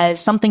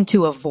as something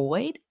to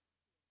avoid?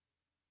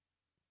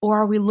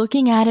 Or are we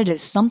looking at it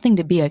as something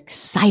to be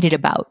excited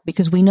about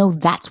because we know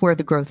that's where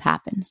the growth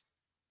happens?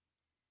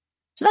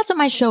 So that's what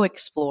my show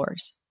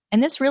explores.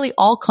 And this really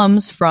all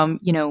comes from,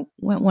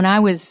 when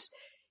I was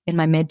in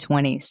my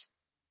mid-20s,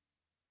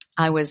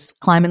 I was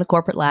climbing the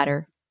corporate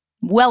ladder,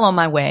 well on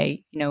my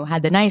way,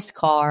 had the nice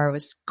car,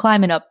 was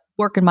climbing up,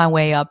 working my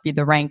way up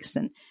the ranks,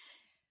 and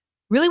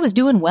really was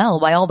doing well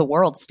by all the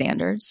world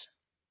standards.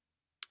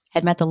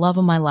 Had met the love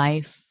of my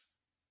life.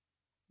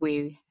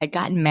 We had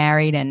gotten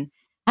married and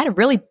I had a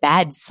really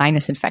bad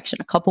sinus infection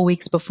a couple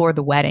weeks before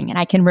the wedding. And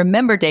I can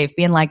remember Dave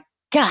being like,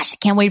 gosh, I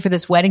can't wait for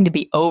this wedding to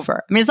be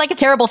over. It's like a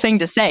terrible thing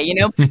to say,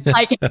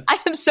 like I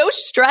am so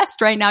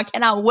stressed right now. I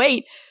cannot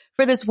wait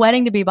for this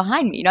wedding to be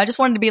behind me. I just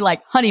wanted to be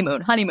like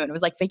honeymoon. It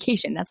was like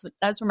vacation.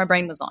 That's where my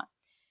brain was on.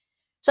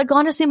 So I'd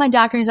gone to see my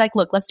doctor. And he's like,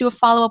 look, let's do a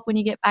follow-up when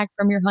you get back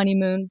from your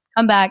honeymoon.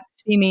 Come back,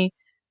 see me.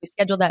 We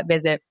scheduled that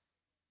visit.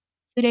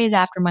 2 days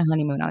after my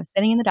honeymoon, I was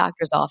sitting in the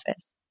doctor's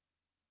office.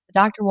 The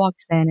doctor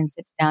walks in and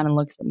sits down and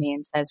looks at me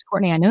and says,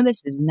 Courtney, I know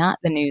this is not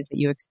the news that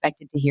you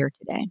expected to hear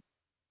today,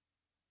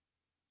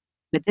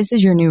 but this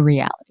is your new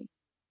reality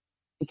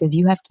because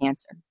you have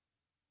cancer.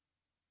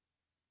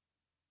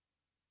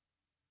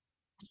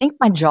 I think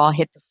my jaw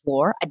hit the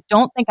floor. I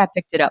don't think I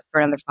picked it up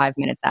for another 5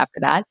 minutes after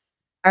that.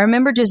 I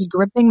remember just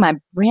gripping my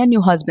brand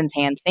new husband's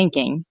hand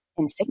thinking,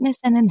 in sickness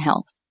and in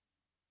health,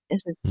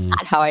 this is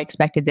not how I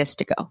expected this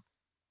to go.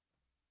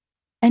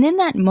 And in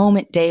that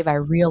moment, Dave, I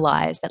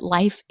realized that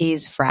life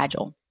is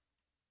fragile.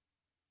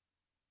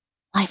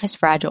 Life is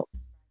fragile.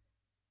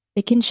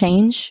 It can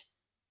change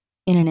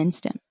in an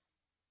instant.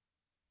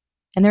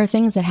 And there are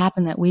things that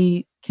happen that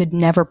we could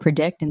never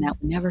predict and that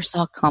we never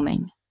saw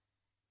coming.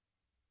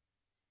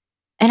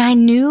 And I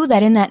knew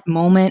that in that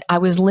moment, I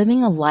was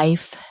living a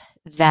life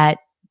that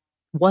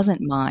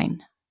wasn't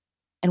mine.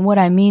 And what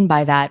I mean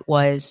by that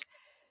was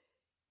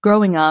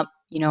growing up,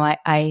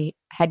 I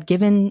had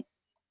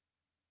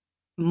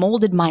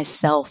molded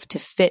myself to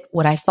fit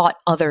what I thought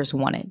others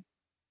wanted.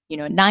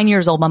 At 9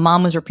 years old, my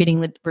mom was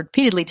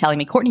repeatedly telling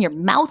me, Courtney, your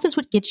mouth is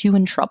what gets you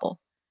in trouble.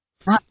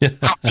 Not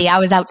sassy. I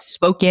was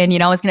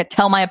outspoken. I was going to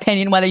tell my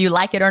opinion whether you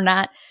like it or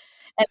not.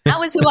 And that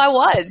was who I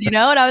was, and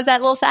I was that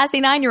little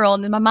sassy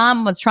 9-year-old. And my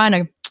mom was trying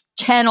to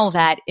channel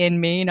that in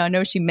me. I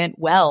know she meant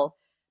well.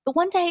 But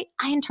one day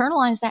I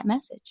internalized that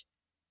message.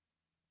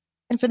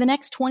 And for the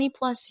next 20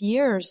 plus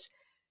years,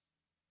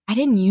 I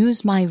didn't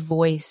use my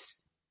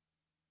voice.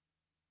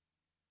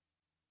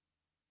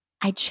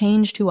 I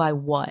changed who I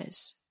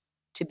was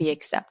to be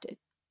accepted,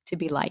 to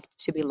be liked,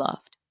 to be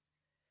loved.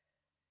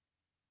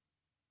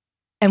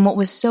 And what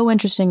was so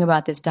interesting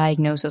about this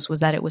diagnosis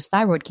was that it was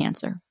thyroid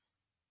cancer.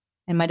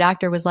 And my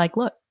doctor was like,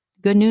 look,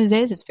 good news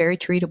is it's very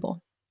treatable.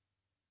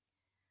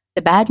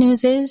 The bad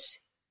news is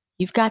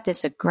you've got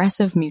this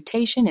aggressive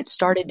mutation. It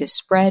started to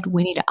spread.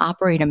 We need to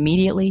operate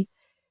immediately.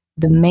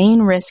 The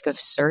main risk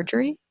of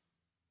surgery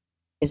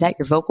is that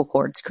your vocal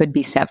cords could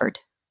be severed.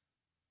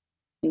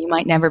 and you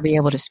might never be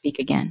able to speak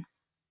again.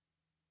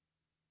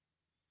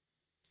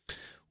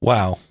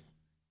 Wow.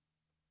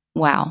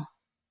 Wow.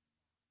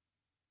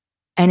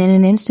 And in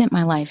an instant,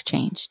 my life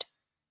changed.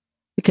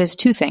 Because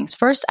two things.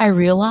 First, I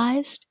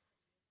realized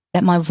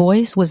that my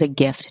voice was a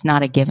gift,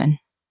 not a given.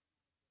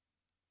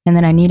 And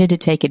then I needed to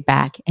take it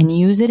back and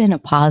use it in a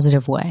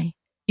positive way.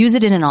 Use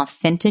it in an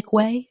authentic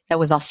way that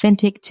was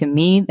authentic to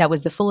me, that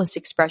was the fullest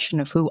expression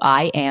of who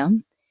I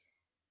am,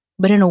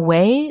 but in a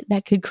way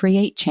that could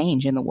create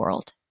change in the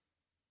world.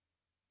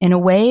 In a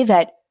way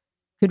that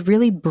could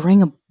really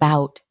bring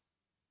about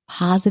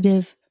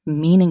positive,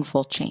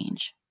 meaningful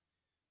change.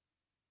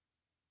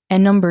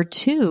 And number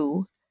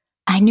two,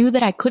 I knew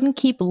that I couldn't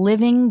keep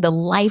living the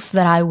life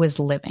that I was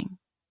living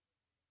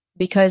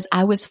because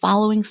I was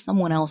following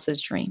someone else's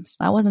dreams.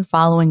 I wasn't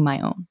following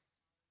my own.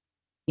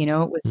 You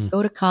know, it was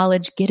go to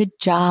college, get a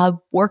job,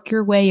 work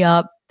your way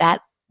up,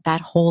 that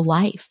whole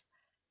life.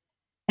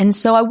 And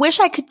so I wish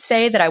I could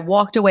say that I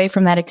walked away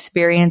from that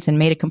experience and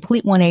made a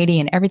complete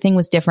 180 and everything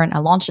was different. I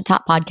launched a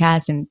top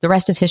podcast and the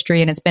rest is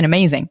history and it's been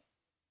amazing.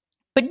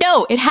 But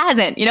no, it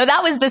hasn't. You know,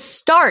 that was the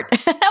start.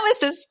 That was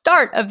the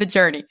start of the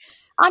journey.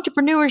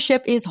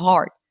 Entrepreneurship is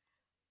hard.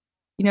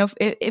 You know,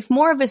 if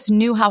more of us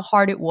knew how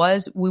hard it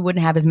was, we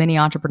wouldn't have as many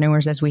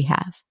entrepreneurs as we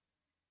have.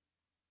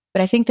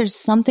 But I think there's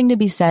something to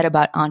be said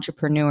about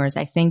entrepreneurs.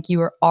 I think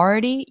you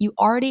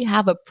already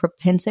have a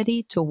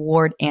propensity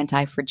toward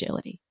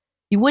anti-fragility.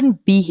 You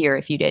wouldn't be here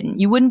if you didn't.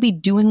 You wouldn't be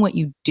doing what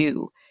you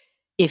do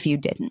if you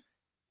didn't.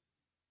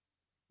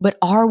 But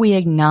are we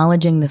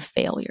acknowledging the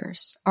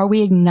failures? Are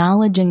we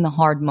acknowledging the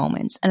hard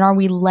moments? And are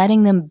we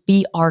letting them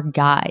be our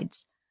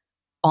guides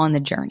on the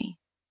journey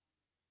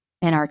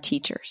and our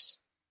teachers?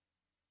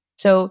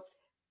 So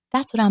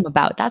that's what I'm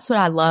about. That's what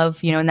I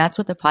love, you know, and that's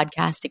what the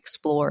podcast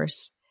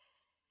explores.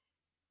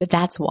 But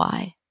that's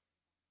why.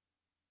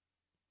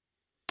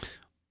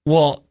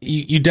 Well,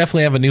 you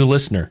definitely have a new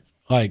listener.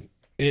 Like,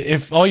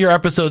 if all your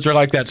episodes are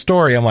like that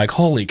story, I'm like,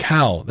 holy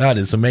cow, that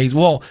is amazing.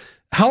 Well,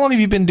 how long have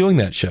you been doing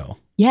that show?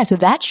 Yeah, so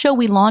that show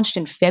we launched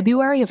in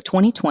February of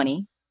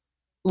 2020,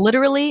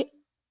 literally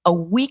a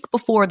week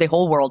before the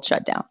whole world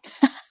shut down.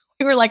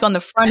 We were like on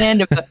the front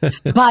end of the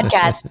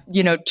podcast,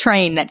 you know,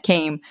 train that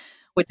came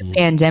with the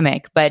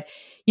pandemic. But,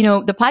 you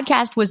know, the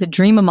podcast was a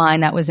dream of mine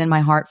that was in my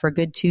heart for a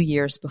good 2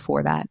 years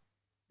before that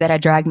I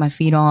dragged my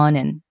feet on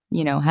and,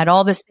 you know, had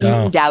all the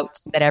same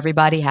doubts that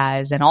everybody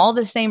has and all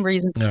the same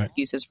reasons and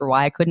excuses for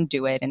why I couldn't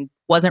do it and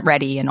wasn't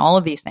ready and all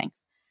of these things.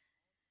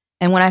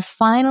 And when I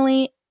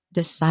finally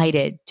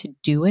decided to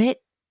do it,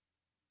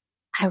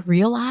 I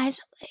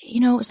realized, you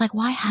know, it was like,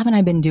 why haven't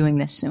I been doing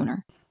this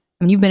sooner?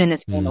 I mean, you've been in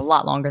this game a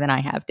lot longer than I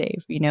have,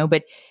 Dave, you know,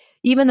 but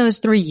even those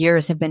 3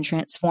 years have been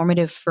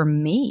transformative for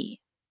me,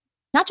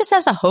 not just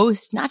as a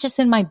host, not just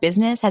in my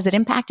business. Has it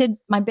impacted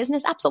my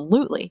business?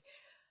 Absolutely.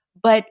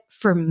 But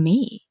for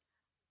me,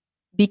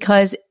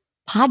 because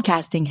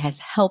podcasting has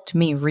helped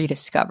me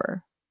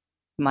rediscover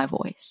my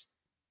voice.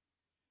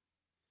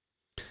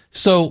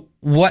 So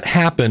what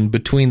happened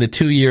between the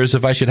 2 years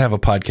of I should have a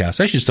podcast?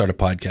 I should start a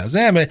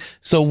podcast.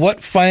 So what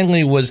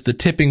finally was the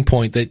tipping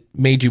point that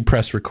made you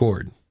press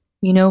record?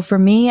 You know, for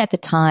me at the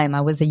time,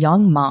 I was a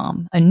young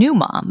mom, a new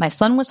mom. My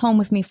son was home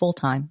with me full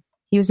time.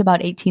 He was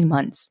about 18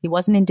 months. He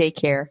wasn't in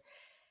daycare.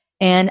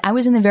 And I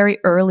was in the very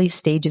early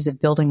stages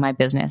of building my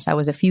business. I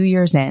was a few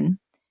years in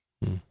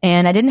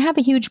and I didn't have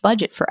a huge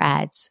budget for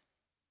ads.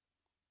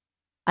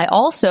 I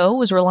also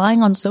was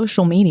relying on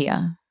social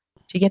media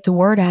to get the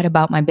word out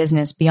about my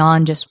business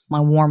beyond just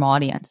my warm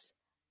audience.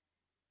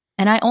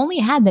 And I only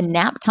had the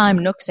nap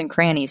time nooks and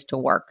crannies to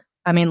work.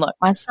 I mean, look,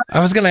 my son. I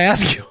was going to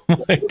ask you.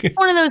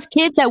 One of those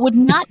kids that would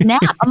not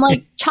nap. I'm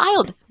like,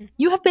 child,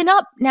 you have been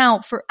up now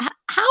for,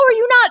 how are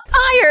you not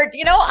tired?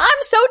 You know,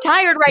 I'm so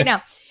tired right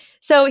now.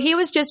 So he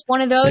was just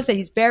one of those that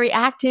he's very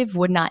active,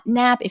 would not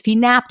nap. If he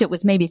napped, it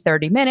was maybe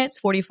 30 minutes,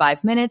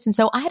 45 minutes. And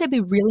so I had to be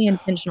really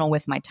intentional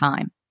with my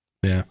time.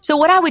 Yeah. So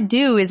what I would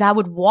do is I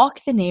would walk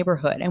the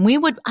neighborhood and we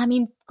would,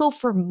 go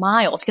for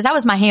miles because that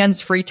was my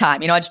hands-free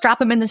time. You know, I'd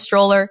strap him in the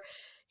stroller.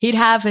 He'd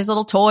have his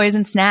little toys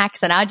and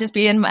snacks and I'd just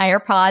be in my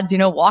AirPods, you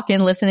know, walking,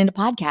 listening to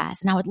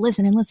podcasts. And I would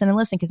listen and listen and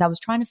listen because I was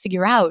trying to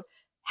figure out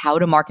how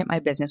to market my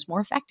business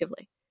more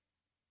effectively.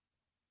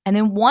 And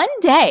then one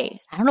day,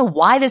 I don't know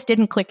why this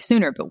didn't click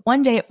sooner, but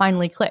one day it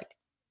finally clicked.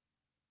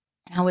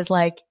 And I was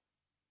like,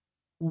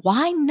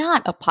 why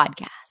not a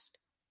podcast?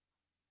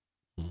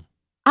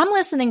 I'm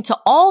listening to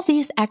all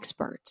these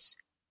experts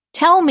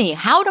tell me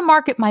how to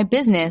market my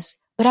business,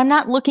 but I'm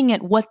not looking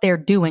at what they're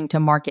doing to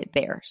market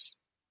theirs.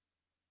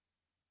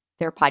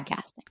 They're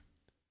podcasting.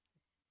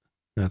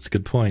 That's a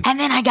good point. And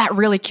then I got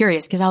really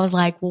curious because I was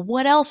like, well,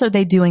 what else are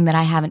they doing that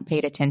I haven't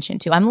paid attention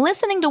to? I'm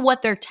listening to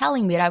what they're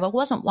telling me, but I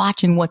wasn't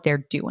watching what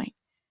they're doing.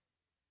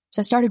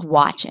 So I started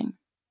watching.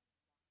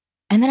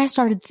 And then I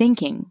started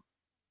thinking,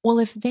 well,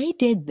 if they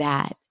did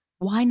that,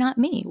 why not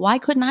me? Why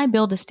couldn't I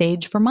build a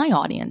stage for my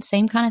audience?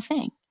 Same kind of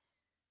thing.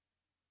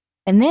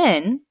 And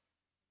then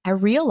I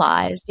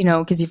realized,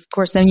 because of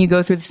course then you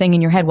go through the thing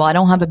in your head, well, I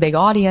don't have a big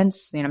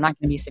audience, I'm not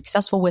going to be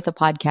successful with a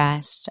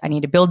podcast. I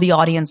need to build the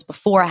audience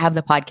before I have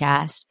the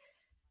podcast.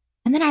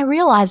 And then I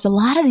realized a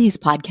lot of these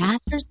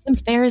podcasters, Tim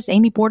Ferriss,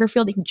 Amy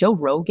Porterfield, even Joe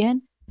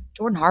Rogan,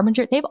 Jordan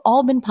Harbinger, they've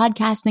all been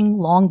podcasting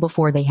long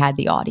before they had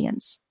the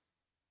audience.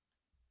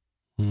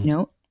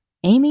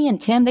 Amy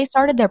and Tim, they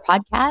started their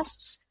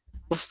podcasts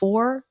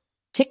before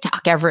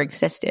TikTok ever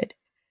existed.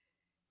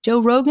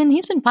 Joe Rogan,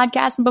 he's been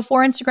podcasting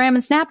before Instagram and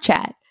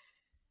Snapchat.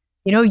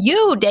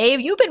 You, Dave,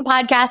 you've been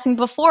podcasting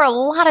before a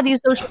lot of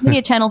these social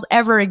media channels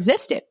ever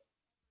existed.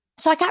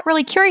 So I got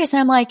really curious and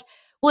I'm like,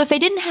 well, if they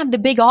didn't have the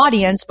big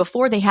audience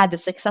before they had the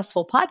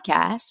successful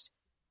podcast,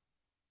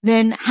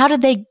 then how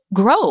did they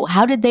grow?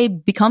 How did they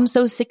become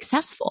so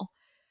successful?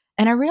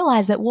 And I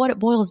realized that what it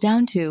boils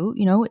down to,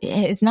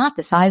 is not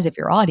the size of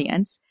your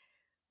audience,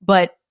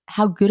 but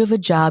how good of a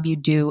job you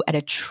do at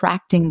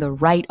attracting the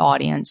right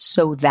audience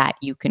so that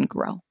you can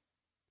grow.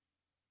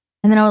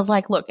 And then I was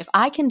like, look, if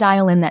I can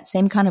dial in that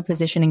same kind of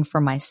positioning for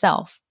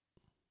myself,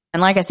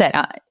 and like I said,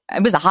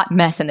 it was a hot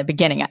mess in the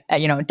beginning,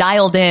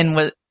 dialed in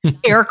with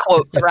air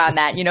quotes around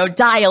that,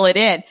 dial it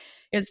in.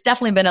 It's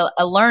definitely been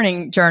a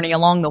learning journey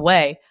along the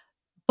way.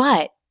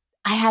 But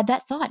I had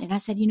that thought and I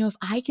said, if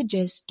I could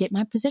just get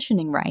my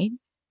positioning right,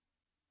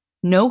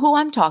 know who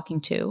I'm talking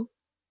to,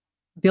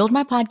 build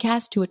my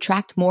podcast to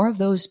attract more of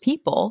those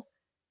people,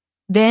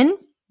 then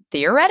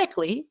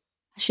theoretically,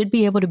 I should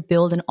be able to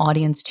build an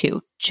audience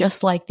too,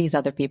 just like these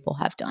other people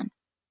have done.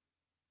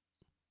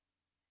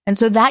 And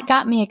so that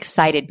got me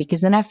excited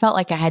because then I felt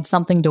like I had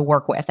something to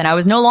work with. And I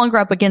was no longer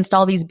up against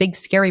all these big,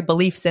 scary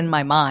beliefs in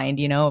my mind,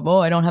 oh,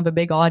 I don't have a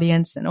big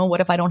audience. And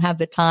what if I don't have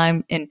the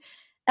time? And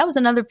that was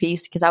another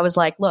piece because I was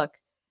like, look,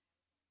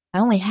 I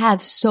only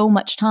have so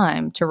much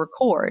time to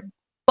record.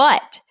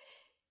 But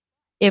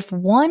if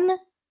one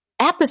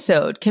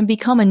episode can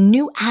become a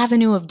new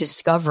avenue of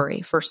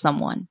discovery for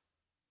someone,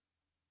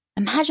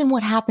 imagine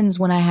what happens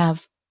when I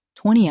have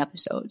 20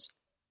 episodes,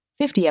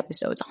 50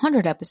 episodes,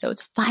 100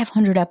 episodes,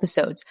 500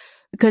 episodes,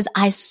 because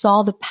I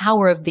saw the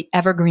power of the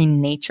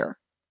evergreen nature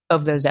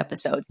of those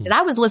episodes. Because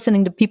I was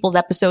listening to people's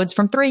episodes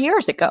from 3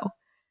 years ago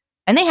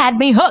and they had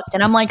me hooked.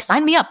 And I'm like,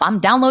 sign me up. I'm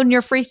downloading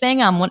your free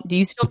thing. Do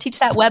you still teach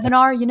that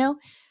webinar?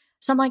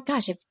 So I'm like,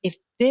 gosh, if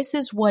this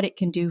is what it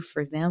can do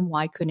for them,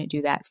 why couldn't it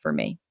do that for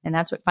me? And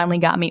that's what finally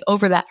got me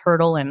over that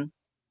hurdle and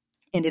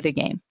into the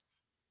game.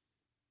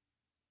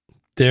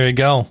 There you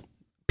go.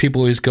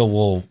 People always go,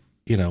 well,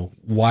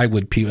 why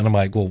would people? And I'm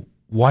like, well,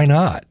 why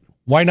not?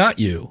 Why not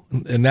you?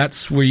 And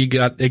that's where you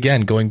got,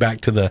 again, going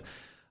back to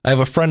I have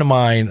a friend of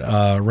mine,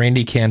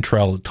 Randy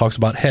Cantrell, that talks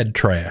about head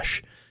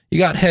trash. You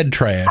got head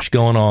trash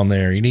going on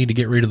there. You need to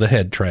get rid of the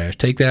head trash.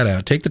 Take that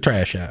out. Take the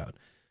trash out.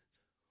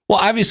 Well,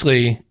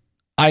 obviously,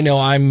 I know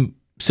I'm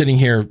sitting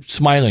here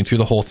smiling through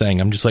the whole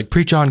thing. I'm just like,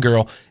 preach on,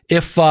 girl.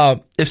 If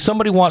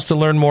somebody wants to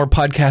learn more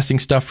podcasting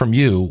stuff from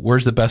you,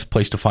 where's the best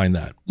place to find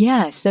that?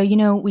 Yeah. So,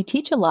 we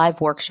teach a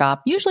live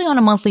workshop, usually on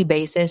a monthly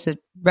basis, a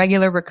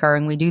regular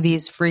recurring. We do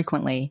these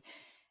frequently.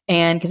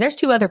 And because there's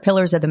 2 other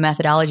pillars of the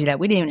methodology that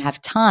we didn't even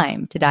have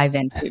time to dive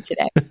into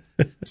today.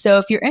 So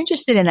if you're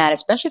interested in that,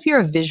 especially if you're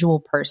a visual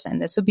person,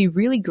 this would be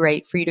really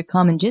great for you to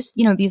come and just,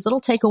 these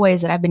little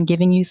takeaways that I've been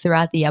giving you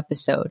throughout the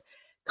episode,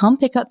 come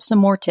pick up some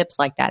more tips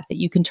like that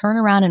you can turn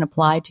around and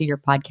apply to your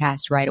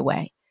podcast right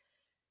away.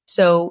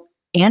 So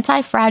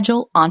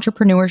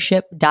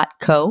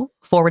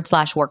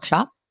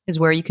antifragileentrepreneur.co/workshop is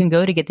where you can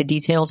go to get the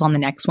details on the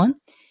next one.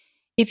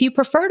 If you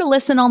prefer to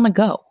listen on the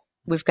go,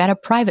 we've got a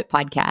private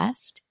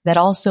podcast that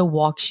also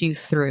walks you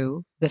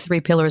through the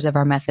 3 pillars of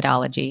our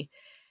methodology.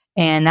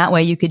 And that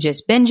way you could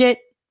just binge it.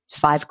 It's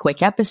 5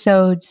 quick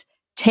episodes,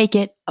 take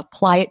it,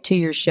 apply it to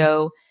your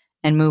show,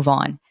 and move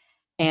on.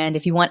 And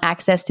if you want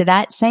access to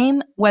that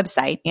same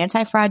website,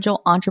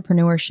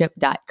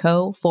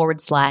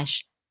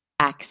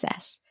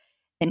 antifragileentrepreneur.co/access.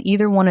 And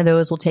either one of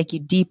those will take you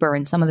deeper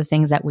in some of the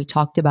things that we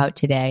talked about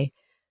today,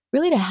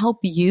 really to help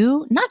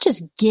you not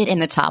just get in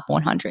the top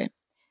 100,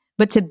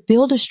 but to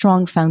build a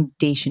strong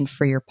foundation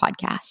for your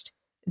podcast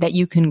that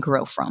you can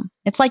grow from.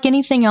 It's like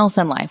anything else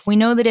in life. We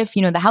know that if,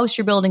 the house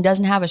you're building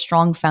doesn't have a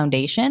strong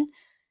foundation,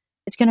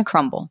 it's going to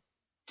crumble.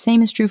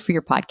 Same is true for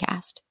your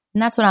podcast.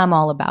 And that's what I'm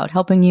all about,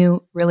 helping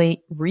you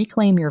really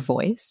reclaim your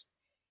voice,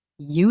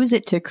 use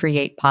it to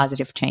create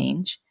positive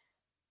change,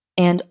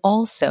 and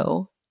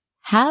also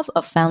have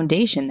a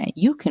foundation that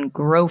you can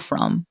grow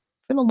from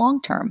for the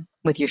long term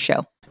with your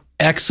show.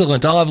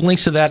 Excellent. I'll have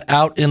links to that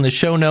out in the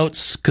show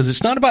notes because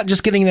it's not about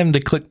just getting them to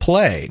click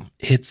play.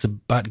 It's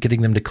about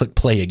getting them to click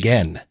play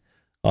again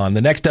on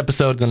the next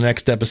episode and the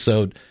next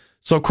episode.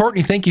 So,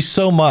 Courtney, thank you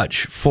so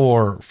much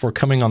for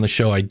coming on the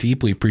show. I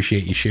deeply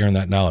appreciate you sharing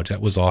that knowledge.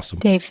 That was awesome.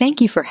 Dave,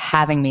 thank you for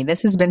having me.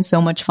 This has been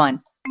so much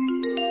fun.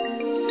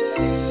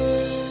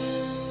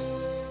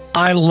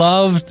 I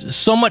loved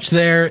so much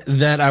there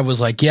that I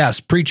was like, yes,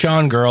 preach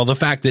on, girl. The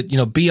fact that,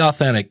 be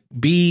authentic,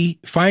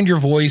 find your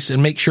voice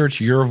and make sure it's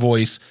your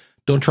voice.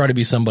 Don't try to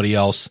be somebody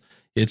else.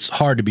 It's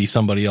hard to be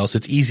somebody else.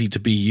 It's easy to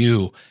be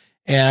you.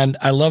 And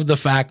I love the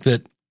fact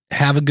that,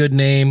 have a good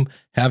name,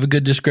 have a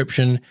good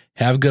description,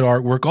 have good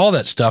artwork, all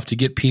that stuff to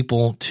get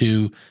people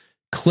to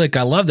click.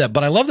 I love that.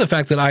 But I love the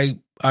fact that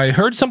I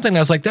heard something and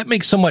I was like, that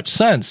makes so much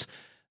sense.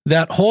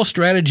 That whole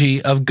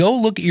strategy of go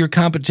look at your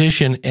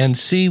competition and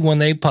see when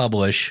they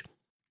publish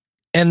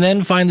and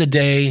then find the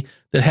day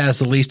that has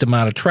the least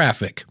amount of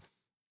traffic.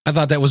 I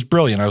thought that was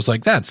brilliant. I was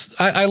like,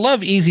 I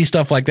love easy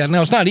stuff like that.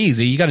 Now, it's not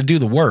easy. You got to do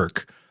the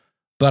work.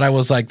 But I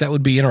was like, that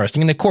would be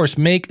interesting. And of course,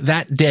 make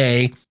that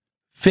day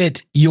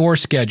fit your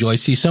schedule. I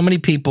see so many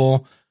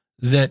people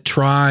that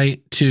try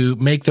to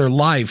make their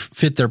life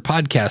fit their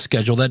podcast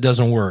schedule. That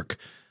doesn't work.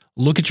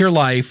 Look at your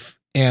life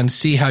and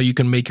see how you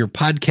can make your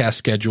podcast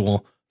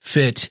schedule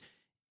fit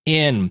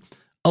in.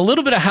 A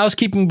little bit of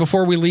housekeeping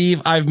before we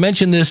leave. I've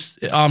mentioned this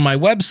on my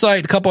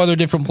website, a couple other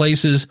different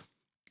places.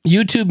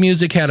 YouTube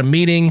Music had a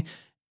meeting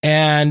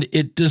and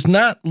it does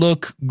not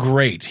look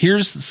great.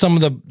 Here's some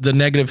of the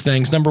negative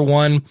things. Number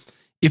one,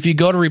 if you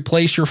go to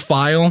replace your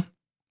file,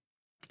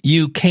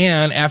 you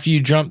can after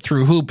you jump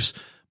through hoops,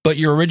 but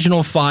your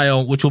original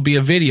file, which will be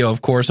a video,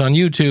 of course, on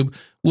YouTube,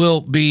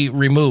 will be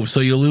removed. So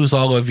you'll lose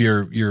all of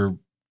your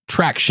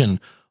traction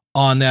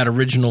on that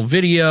original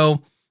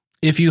video.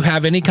 If you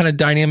have any kind of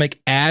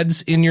dynamic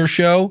ads in your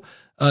show,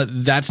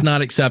 that's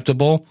not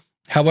acceptable.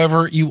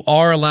 However, you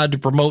are allowed to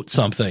promote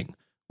something,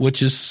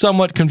 which is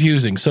somewhat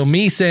confusing. So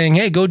me saying,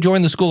 hey, go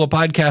join the School of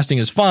Podcasting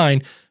is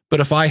fine. But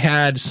if I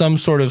had some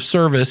sort of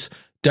service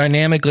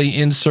dynamically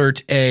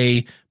insert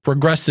a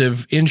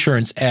Progressive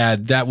insurance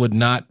ad, that would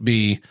not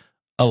be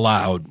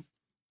allowed.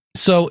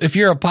 So if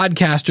you're a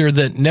podcaster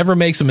that never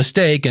makes a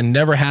mistake and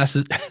never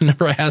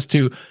has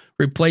to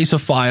replace a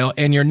file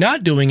and you're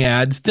not doing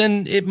ads,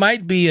 then it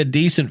might be a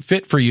decent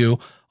fit for you.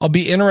 I'll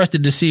be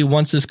interested to see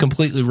once this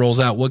completely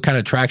rolls out what kind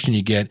of traction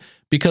you get,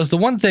 because the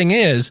one thing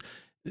is,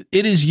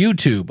 it is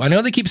YouTube. I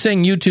know they keep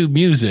saying YouTube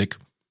Music,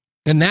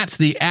 and that's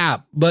the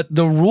app, but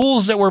the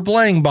rules that we're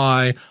playing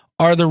by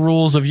are the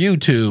rules of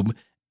YouTube.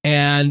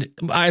 And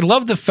I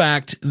love the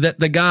fact that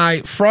the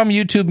guy from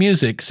YouTube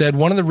Music said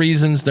one of the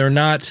reasons they're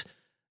not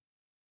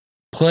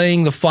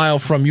playing the file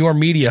from your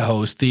media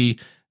host, the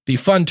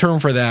fun term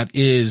for that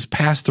is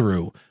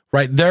pass-through,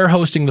 right? They're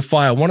hosting the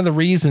file. One of the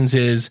reasons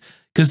is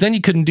because then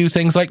you couldn't do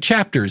things like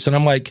chapters. And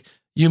I'm like,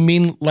 you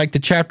mean like the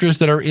chapters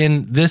that are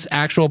in this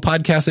actual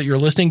podcast that you're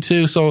listening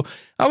to? So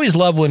I always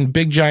love when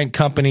big giant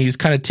companies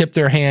kind of tip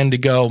their hand to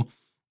go,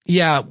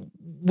 yeah,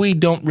 we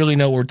don't really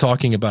know what we're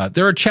talking about.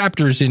 There are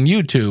chapters in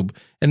YouTube,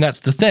 and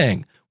that's the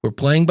thing. We're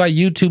playing by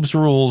YouTube's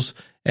rules,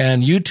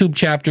 and YouTube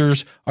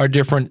chapters are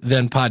different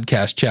than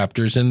podcast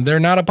chapters, and they're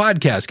not a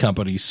podcast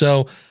company.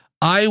 So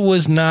I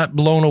was not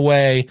blown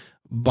away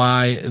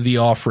by the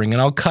offering, and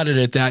I'll cut it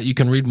at that. You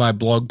can read my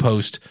blog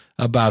post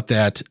about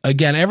that.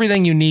 Again,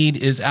 everything you need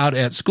is out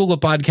at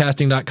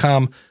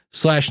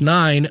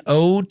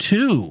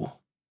schoolofpodcasting.com/902.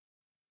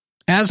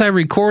 As I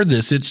record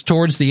this, it's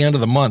towards the end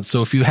of the month.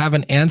 So if you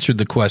haven't answered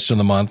the question of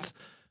the month,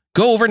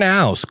 go over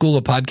now,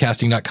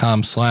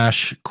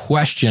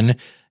 schoolofpodcasting.com/question.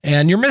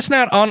 And you're missing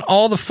out on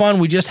all the fun.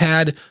 We just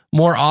had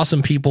more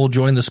awesome people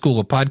join the School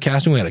of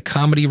Podcasting. We had a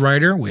comedy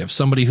writer. We have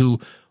somebody who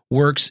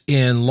works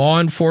in law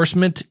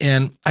enforcement.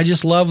 And I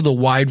just love the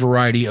wide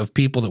variety of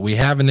people that we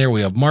have in there. We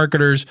have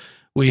marketers.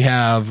 We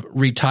have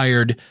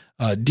retired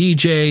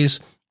DJs.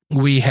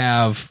 We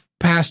have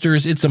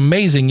pastors. It's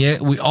amazing.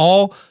 Yet we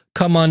all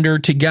come under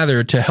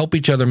together to help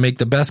each other make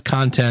the best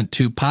content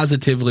to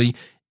positively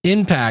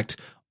impact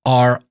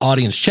our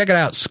audience. Check it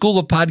out,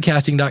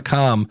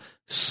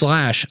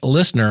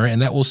 schoolofpodcasting.com/listener,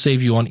 and that will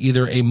save you on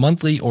either a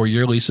monthly or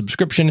yearly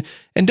subscription.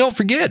 And don't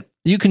forget,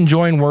 you can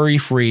join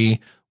worry-free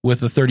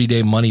with a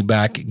 30-day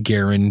money-back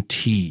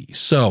guarantee.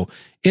 So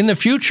in the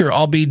future,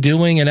 I'll be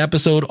doing an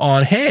episode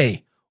on,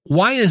 hey,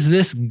 why is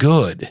this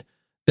good?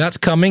 That's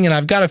coming, and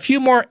I've got a few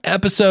more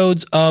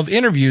episodes of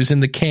interviews in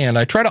the can.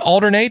 I try to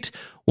alternate,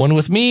 one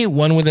with me,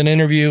 one with an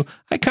interview.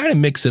 I kind of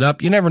mix it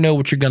up. You never know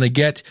what you're going to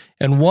get.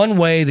 And one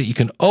way that you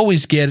can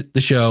always get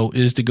the show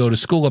is to go to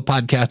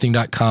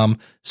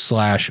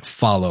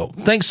schoolofpodcasting.com/follow.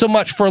 Thanks so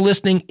much for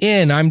listening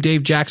in. I'm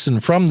Dave Jackson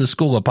from the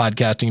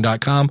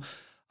schoolofpodcasting.com.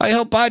 I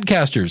help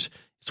podcasters.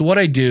 It's what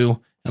I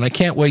do, and I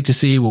can't wait to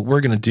see what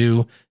we're going to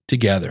do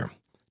together.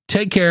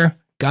 Take care.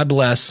 God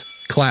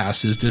bless.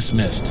 Class is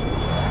dismissed.